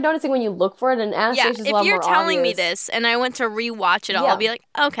 you start noticing when you look for it, and Anastasia's a lot more obvious. If you're telling me this and I went to rewatch it all, I'll be like,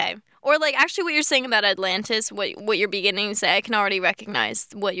 okay. Or, like, actually what you're saying about Atlantis, what you're beginning to say, I can already recognize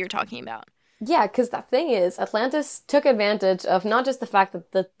what you're talking about. Yeah, because the thing is, Atlantis took advantage of not just the fact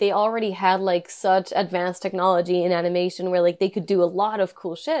that they already had, like, such advanced technology in animation where, like, they could do a lot of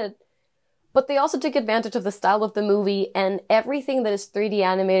cool shit, but they also took advantage of the style of the movie, and everything that is 3D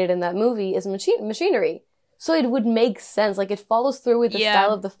animated in that movie is machinery. So it would make sense, like, it follows through with the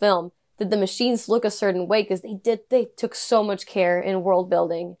style of the film, that the machines look a certain way, because they took so much care in world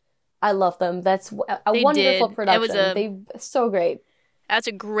building. I love them. That's a wonderful production. They so great. That's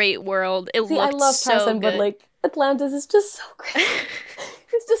a great world. It looked I love Tarzan, so good. But, like, Atlantis is just so great.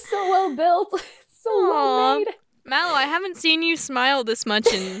 It's just so well built. It's so well made. Mallow, I haven't seen you smile this much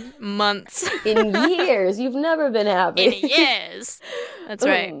in months. In years. You've never been happy. In years. That's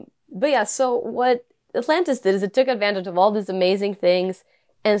right. But yeah, so what Atlantis did is it took advantage of all these amazing things.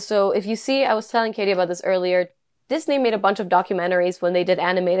 And so if you see, I was telling Katie about this earlier, Disney made a bunch of documentaries when they did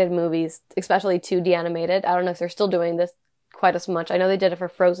animated movies, especially 2D animated. I don't know if they're still doing this quite as much. I know they did it for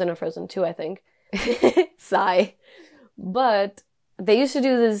Frozen and Frozen 2, I think. Sigh. But they used to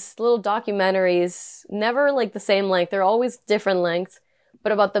do these little documentaries, never like the same length. They're always different lengths.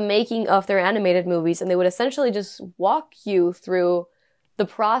 but about the making of their animated movies. And they would essentially just walk you through the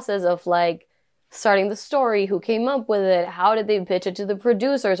process of like starting the story, who came up with it, how did they pitch it to the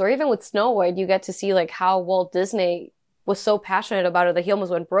producers, or even with Snow White, you get to see like how Walt Disney was so passionate about it that he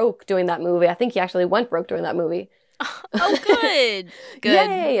almost went broke doing that movie. I think he actually went broke during that movie. Oh, good. Good.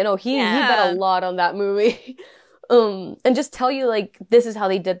 Yay! You know, he bet a lot on that movie. And just tell you, like, this is how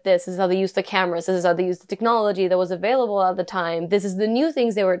they did this is how they used the cameras, this is how they used the technology that was available at the time, this is the new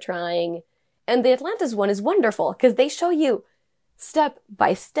things they were trying. And the Atlantis one is wonderful, because they show you step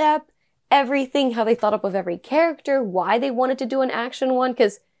by step, everything, how they thought up of every character, why they wanted to do an action one,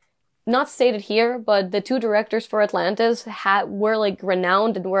 because not stated here, but the two directors for Atlantis were, like,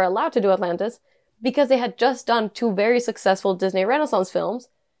 renowned and were allowed to do Atlantis, because they had just done two very successful Disney Renaissance films.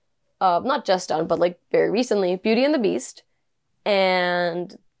 Not just done, but like very recently, Beauty and the Beast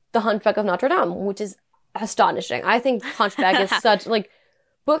and The Hunchback of Notre Dame, which is astonishing. I think Hunchback is such like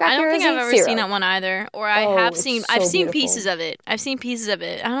book accuracy. I don't think I've ever 0. seen that one either, or I have seen. I've seen pieces of it. I've seen pieces of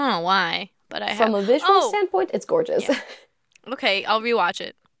it. I don't know why, but I have. From a visual standpoint, it's gorgeous. Yeah. Okay, I'll rewatch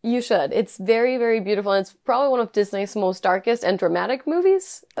it. You should. It's very, very beautiful. And it's probably one of Disney's most darkest and dramatic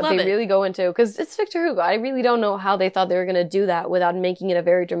movies that they really go into. Because it's Victor Hugo. I really don't know how they thought they were going to do that without making it a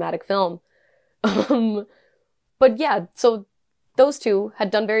very dramatic film. But yeah, so those two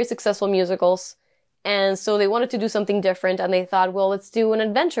had done very successful musicals. And so they wanted to do something different. And they thought, well, let's do an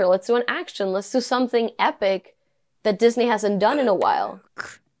adventure. Let's do an action. Let's do something epic that Disney hasn't done in a while.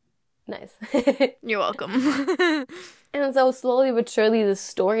 Nice. You're welcome. And so slowly but surely the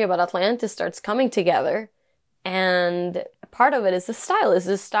story about Atlantis starts coming together. And part of it is the style. Is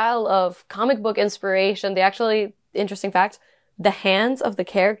the style of comic book inspiration. They actually, interesting fact, the hands of the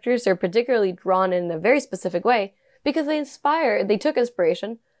characters are particularly drawn in a very specific way because they took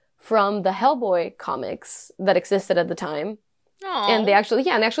inspiration from the Hellboy comics that existed at the time. Aww. And they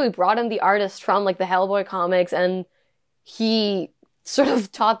actually brought in the artist from like the Hellboy comics, and he sort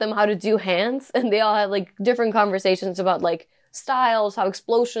of taught them how to do hands, and they all had like different conversations about like styles, how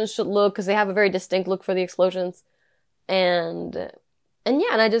explosions should look, because they have a very distinct look for the explosions. And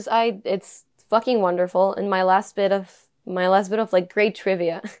it's fucking wonderful. And my last bit of like great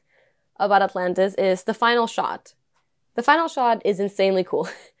trivia about Atlantis is the final shot. The final shot is insanely cool.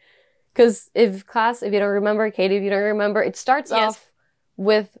 Because if you don't remember, Katie, if you don't remember, it starts off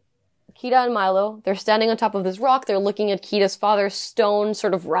with Kida and Milo. They're standing on top of this rock. They're looking at Kida's father's stone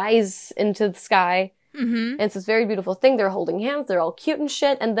sort of rise into the sky. Mm-hmm. And it's this very beautiful thing. They're holding hands. They're all cute and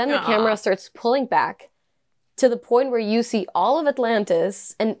shit. And then the camera starts pulling back to the point where you see all of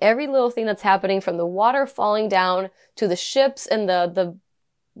Atlantis and every little thing that's happening, from the water falling down to the ships and the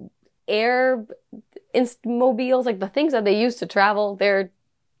air mobiles, like the things that they use to travel. They're,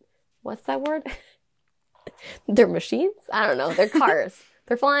 what's that word? They're machines? I don't know. They're cars.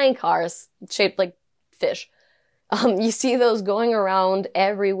 They're flying cars shaped like fish. You see those going around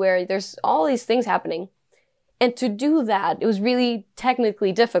everywhere. There's all these things happening. And to do that, it was really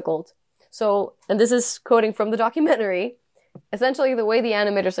technically difficult. So, and this is quoting from the documentary, essentially the way the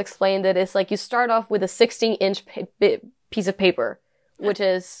animators explained it is like you start off with a 16-inch piece of paper, which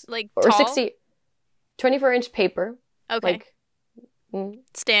is... Like or tall? 24-inch paper. Okay. Like,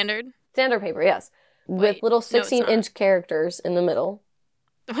 Standard paper, yes. Wait, with little no, it's 16-inch characters in the middle.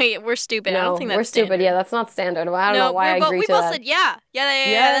 Wait, we're stupid. I don't think that's we're stupid. standard. Yeah, that's not standard. I don't know why I agreed we to both that. said yeah.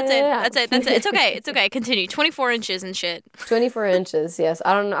 That's it. It's okay. It's okay. Continue. 24 inches and shit. 24 inches, yes.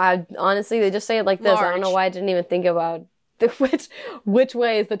 I don't know. Honestly, they just say it like this. Large. I don't know why I didn't even think about which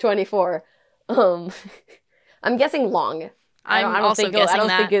way is the 24. I'm guessing long. I'm also guessing I don't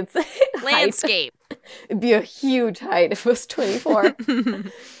that. think it's height. Landscape. It'd be a huge height if it was 24.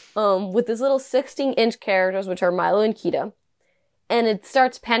 With these little 16-inch characters, which are Milo and Kida. And it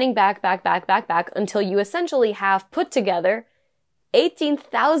starts panning back until you essentially have put together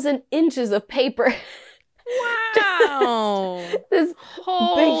 18,000 inches of paper. Wow. This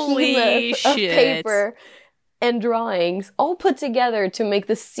Holy behemoth shit. of paper and drawings all put together to make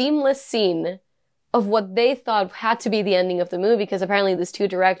the seamless scene of what they thought had to be the ending of the movie, because apparently these two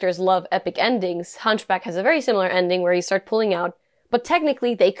directors love epic endings. Hunchback has a very similar ending where you start pulling out, but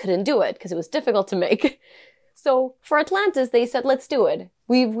technically they couldn't do it because it was difficult to make. So for Atlantis, they said, let's do it.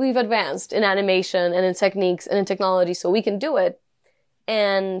 We've advanced in animation and in techniques and in technology, so we can do it.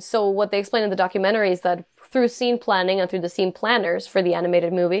 And so what they explain in the documentary is that through scene planning and through the scene planners for the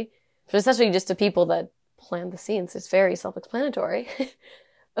animated movie, which is essentially just the people that plan the scenes, it's very self-explanatory.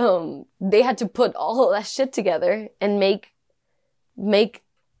 They had to put all of that shit together and make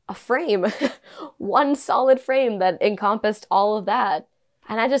a frame, one solid frame that encompassed all of that.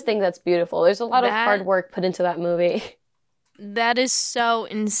 And I just think that's beautiful. There's a lot of hard work put into that movie. That is so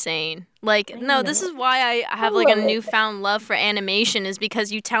insane. Like, no, this is why I have I like a love it. newfound love for animation is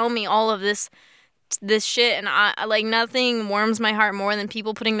because you tell me all of this shit and I like nothing warms my heart more than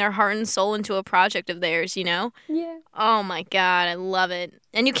people putting their heart and soul into a project of theirs, you know? Yeah. Oh my god, I love it.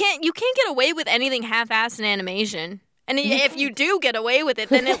 And you can't get away with anything half-assed in animation. And if you do get away with it,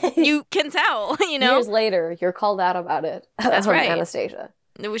 then you can tell, you know? Years later, you're called out about it. That's from right. Anastasia.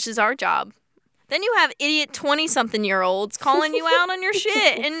 Which is our job. Then you have idiot 20-something-year-olds calling you out on your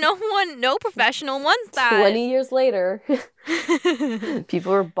shit, and no professional wants that. 20 years later,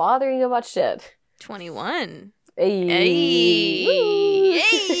 people are bothering about shit. 21. Hey.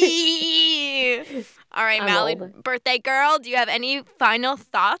 Hey. All right, I'm Mally, old. birthday girl, do you have any final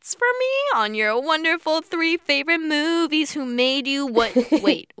thoughts for me on your wonderful 3 favorite movies? Who made you what?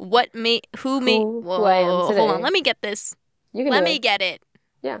 Wait, what made? Who made? Who I am today. Hold on, let me get this. You can Let do me it. get it.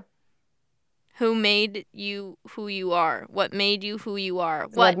 Yeah. Who made you who you are? What made you who you are?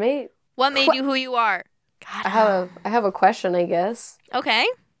 What made? What made you who you are? God. I have a question, I guess. Okay.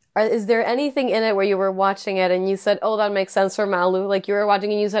 Is there anything in it where you were watching it and you said, "Oh, that makes sense for Malu"? Like you were watching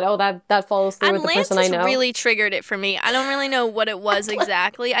and you said, "Oh, that follows through with the person I know." Really triggered it for me. I don't really know what it was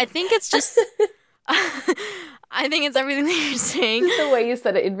exactly. I think it's just. I think it's everything that you're saying. The way you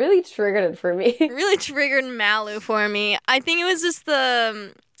said it really triggered it for me. It really triggered Malu for me. I think it was just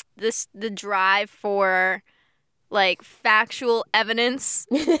the drive for like factual evidence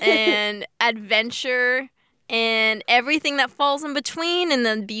and adventure and everything that falls in between, and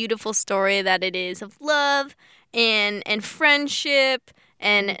the beautiful story that it is of love and friendship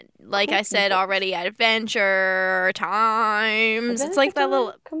and, like I said already, adventure times. It's like that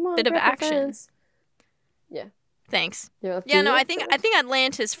little bit of action. Friends. Yeah. Thanks. Yeah, no, I think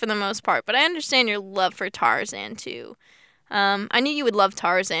Atlantis for the most part, but I understand your love for Tarzan too. I knew you would love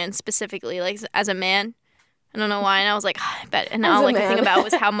Tarzan specifically, like as a man. I don't know why, and I was like, I bet. And all I could think about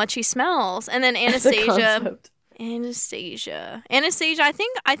was how much he smells. And then Anastasia.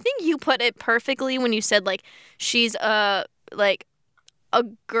 I think you put it perfectly when you said like she's a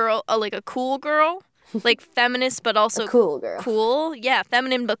girl, like a cool girl, like feminist but also a cool girl. Cool, yeah,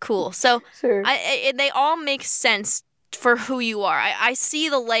 feminine but cool. So Sure. They all make sense for who you are. I see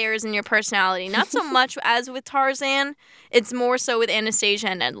the layers in your personality, not so much as with Tarzan. It's more so with Anastasia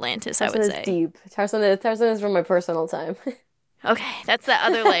and Atlantis, Tarzan I would say. Is deep. Tarzan is from my personal time. Okay, that's the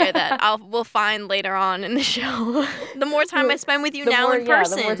other layer that we'll find later on in the show. The more time I spend with you now in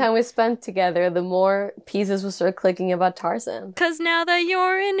person. Yeah, the more time we spend together, the more pieces will start clicking about Tarzan. Because now that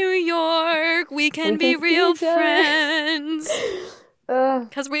you're in New York, we can be real friends.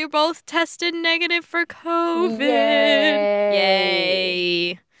 Because we were both tested negative for COVID.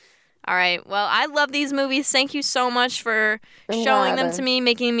 Yay. All right. Well, I love these movies. Thank you so much for showing them to me,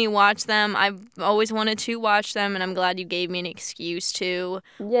 making me watch them. I've always wanted to watch them, and I'm glad you gave me an excuse to.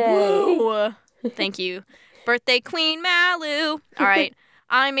 Yay. Woo. Thank you. Birthday Queen Malu. All right.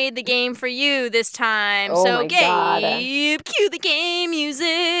 I made the game for you this time. Oh so, my God. Gabe, cue the game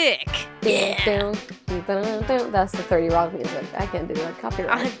music. Yeah. That's the 30 Rock music. I can't do that.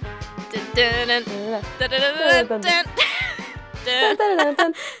 Copyright.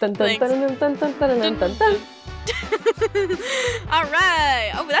 All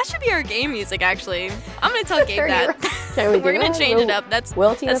right. Oh, that should be our game music, actually. I'm going to tell Gabe that. We're going to change it up. That's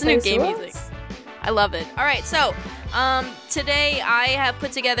new game music. I love it. All right, so today I have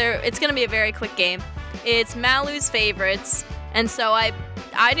put together, it's going to be a very quick game. It's Malu's favorites, and so I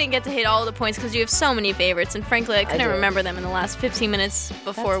didn't get to hit all the points because you have so many favorites, and frankly, I couldn't remember them in the last 15 minutes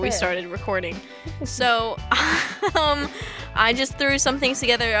before we started recording. So I just threw some things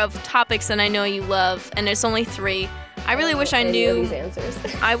together of topics that I know you love, and there's only 3. I really wish I knew. These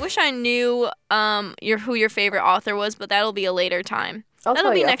answers. I wish I knew who your favorite author was, but that'll be a later time.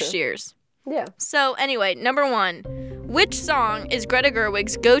 That'll be next year's. Yeah. So anyway, number 1, which song is Greta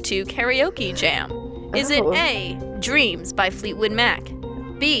Gerwig's go-to karaoke jam? Is it A, Dreams by Fleetwood Mac,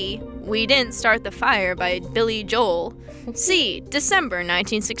 B, We Didn't Start the Fire by Billy Joel, C, December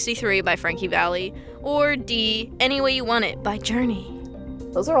 1963 by Frankie Valli, or D, Any Way You Want It by Journey?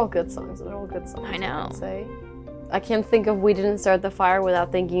 Those are all good songs. I know. I'd say. I can't think of We Didn't Start the Fire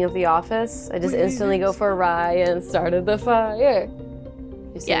without thinking of The Office. I just instantly go for Ryan started the fire.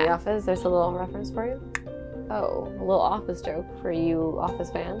 You see The Office? There's a little reference for you. Oh, a little Office joke for you Office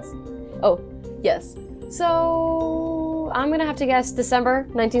fans. Oh, yes. So I'm gonna have to guess December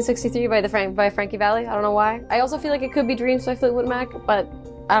 1963 by Frankie Valli. I don't know why. I also feel like it could be Dreams by Fleetwood Mac, but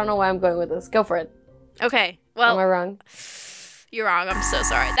I don't know why I'm going with this. Go for it. Okay. Well, am I wrong? You're wrong. I'm so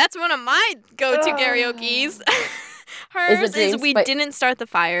sorry. That's one of my go-to karaoke's. Hers is We Didn't Start the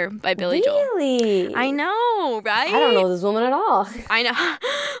Fire by Billy Joel. Really? I know, right? I don't know this woman at all. I know.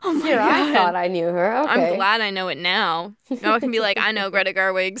 Oh my God. I thought I knew her. Okay. I'm glad I know it now. Now I can be like, I know Greta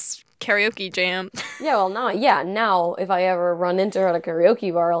Gerwig's karaoke jam. Yeah, well, now if I ever run into her at a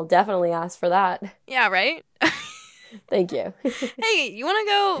karaoke bar, I'll definitely ask for that. Yeah, right? Thank you. Hey, you want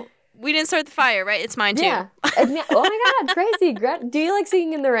to go? We Didn't Start the Fire, right? It's mine too. Yeah. Oh my God, crazy. Do you like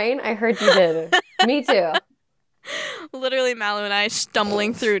singing in the rain? I heard you did. Me too. Literally, Malu and I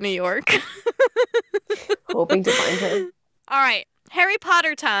stumbling through New York. Hoping to find her. All right. Harry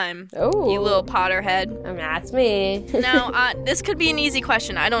Potter time. Oh. You little Potterhead. That's me. Now, this could be an easy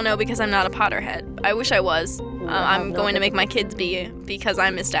question. I don't know because I'm not a Potterhead. I wish I was. I'm going to make my kids be because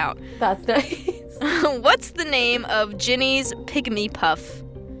I missed out. That's nice. What's the name of Ginny's Pygmy Puff?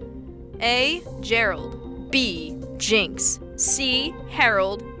 A. Gerald. B. Jinx. C.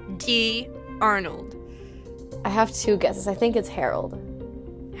 Harold. D. Arnold. I have two guesses. I think it's Harold.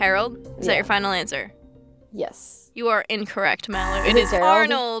 Harold? Is that your final answer? Yes. You are incorrect, Malu. It is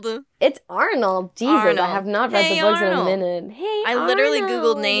Arnold. It's Arnold. Jesus, Arnold. I have not read the books in a minute. Hey, I literally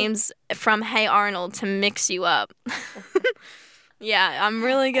Googled names from Hey Arnold to mix you up. Yeah, I'm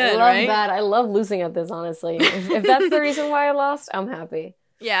really good, right? I love that. I love losing at this, honestly. If that's the reason why I lost, I'm happy.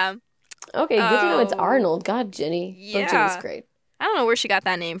 Yeah. Okay, good to know it's Arnold. God, Ginny. Yeah. Ginny's great. I don't know where she got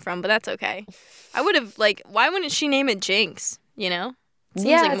that name from, but that's okay. I would have, why wouldn't she name it Jinx, you know? It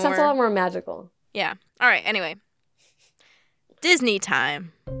sounds a lot more magical. Yeah. All right, anyway. Disney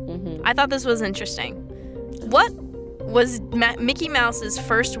time. Mm-hmm. I thought this was interesting. What was Mickey Mouse's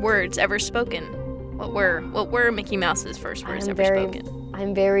first words ever spoken? What were Mickey Mouse's first words ever spoken?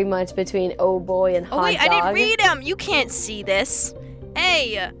 I'm very much between oh boy and hot dog. Oh wait, I didn't read them. You can't see this.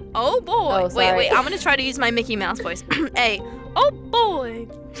 A, oh boy. Oh, sorry. Wait, I'm gonna try to use my Mickey Mouse voice. A, oh boy.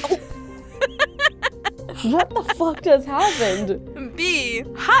 Oh. What the fuck just happened? B,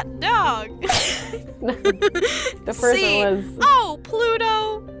 hot dog. The first C, one was... oh,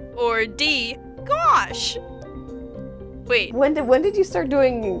 Pluto. Or D, gosh. Wait. When did you start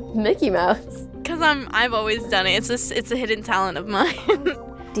doing Mickey Mouse? Because I've always done it. It's a hidden talent of mine.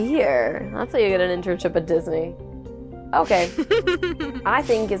 Dear, that's how you get an internship at Disney. Okay. I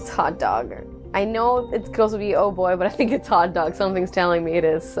think it's hot dog. I know it's supposed to be oh boy, but I think it's hot dog. Something's telling me it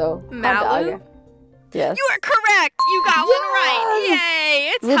is, so hot dog. Yes. You are correct. You got one right.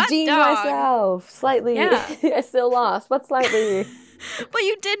 Yay! It's Redeemed hot dog. Myself slightly. Yeah. I still lost, but slightly. But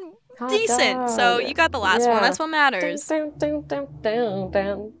you did hot decent, dog. So you got the last one. That's what matters. It's the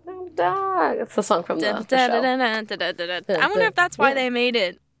song from the show. I wonder if that's why they made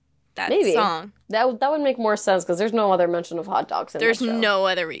it that song. That would make more sense because there's no other mention of hot dogs in There's that show. no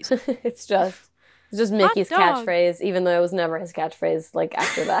other reason. It's just Mickey's catchphrase, even though it was never his catchphrase.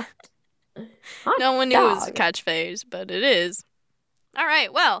 After that, no one knew it was a catchphrase, but it is. All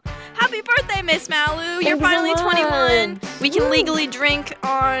right, well, happy birthday, Miss Malu. You're finally 21. We can legally drink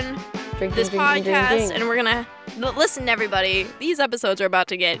on this podcast, and we're gonna listen, everybody. These episodes are about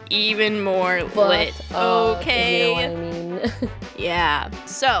to get even more lit. Okay. You know what I mean? Yeah.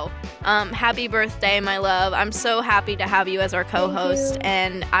 So, happy birthday, my love. I'm so happy to have you as our co-host,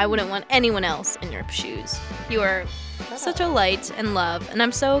 and I wouldn't want anyone else in your shoes. You are such a light and love, and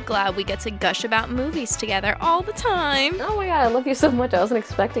I'm so glad we get to gush about movies together all the time. Oh my god, I love you so much. I wasn't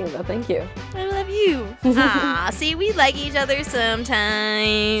expecting that. Thank you. I love you. See, we like each other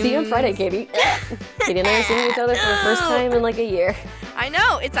sometimes. See you on Friday, Katie. Katie and I are seeing each other for the first time in a year. I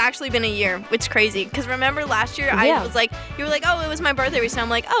know. It's actually been a year, which is crazy. Because remember last year, I was like, you were like, oh, it was my birthday recently. I'm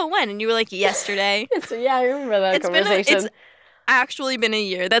like, oh, when? And you were like, yesterday. Yeah, I remember that conversation. It's actually been a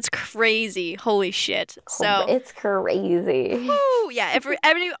year. That's crazy. Holy shit. So it's crazy. Woo, yeah.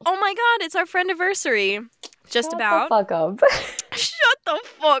 Oh my god, it's our friendiversary. Just about. Shut the fuck up. Shut the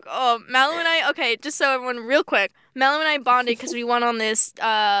fuck up. Malu and I, okay, just so everyone, real quick. Malu and I bonded because we went on this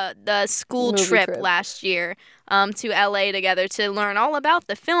the school trip last year to LA together to learn all about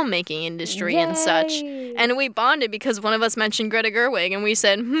the filmmaking industry and such. And we bonded because one of us mentioned Greta Gerwig and we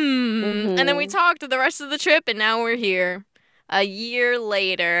said, And then we talked the rest of the trip and now we're here. A year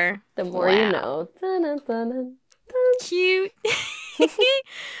later. The more you know. Cute.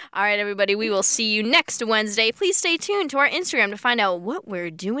 All right, everybody. We will see you next Wednesday. Please stay tuned to our Instagram to find out what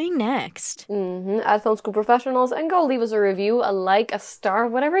we're doing next. At Film School Professionals, and go leave us a review, a like, a star,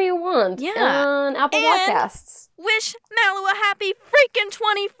 whatever you want. Yeah. On Apple Podcasts. Wish Malu a happy freaking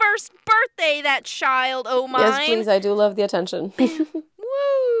 21st birthday, that child. Oh my. Yes, please. I do love the attention.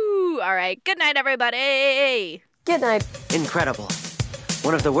 Woo. All right. Good night, everybody. Good night. Incredible.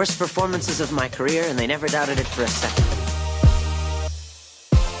 One of the worst performances of my career, and they never doubted it for a second.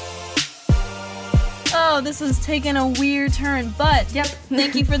 no, this is taking a weird turn. But yep.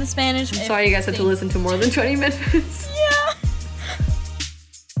 Thank you for the Spanish. I'm sorry you guys had to listen to more than 20 minutes. Yeah.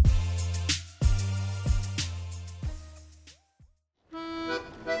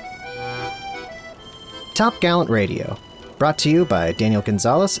 Top Gallant Radio, brought to you by Daniel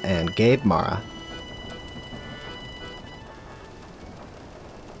Gonzalez and Gabe Mara.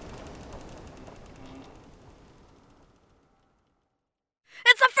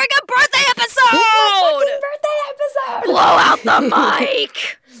 It's a freaking birthday episode! Blow out the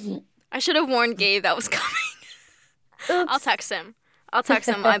mic! I should have warned Gabe that was coming. Oops. I'll text him.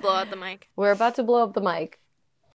 I blow out the mic. We're about to blow up the mic.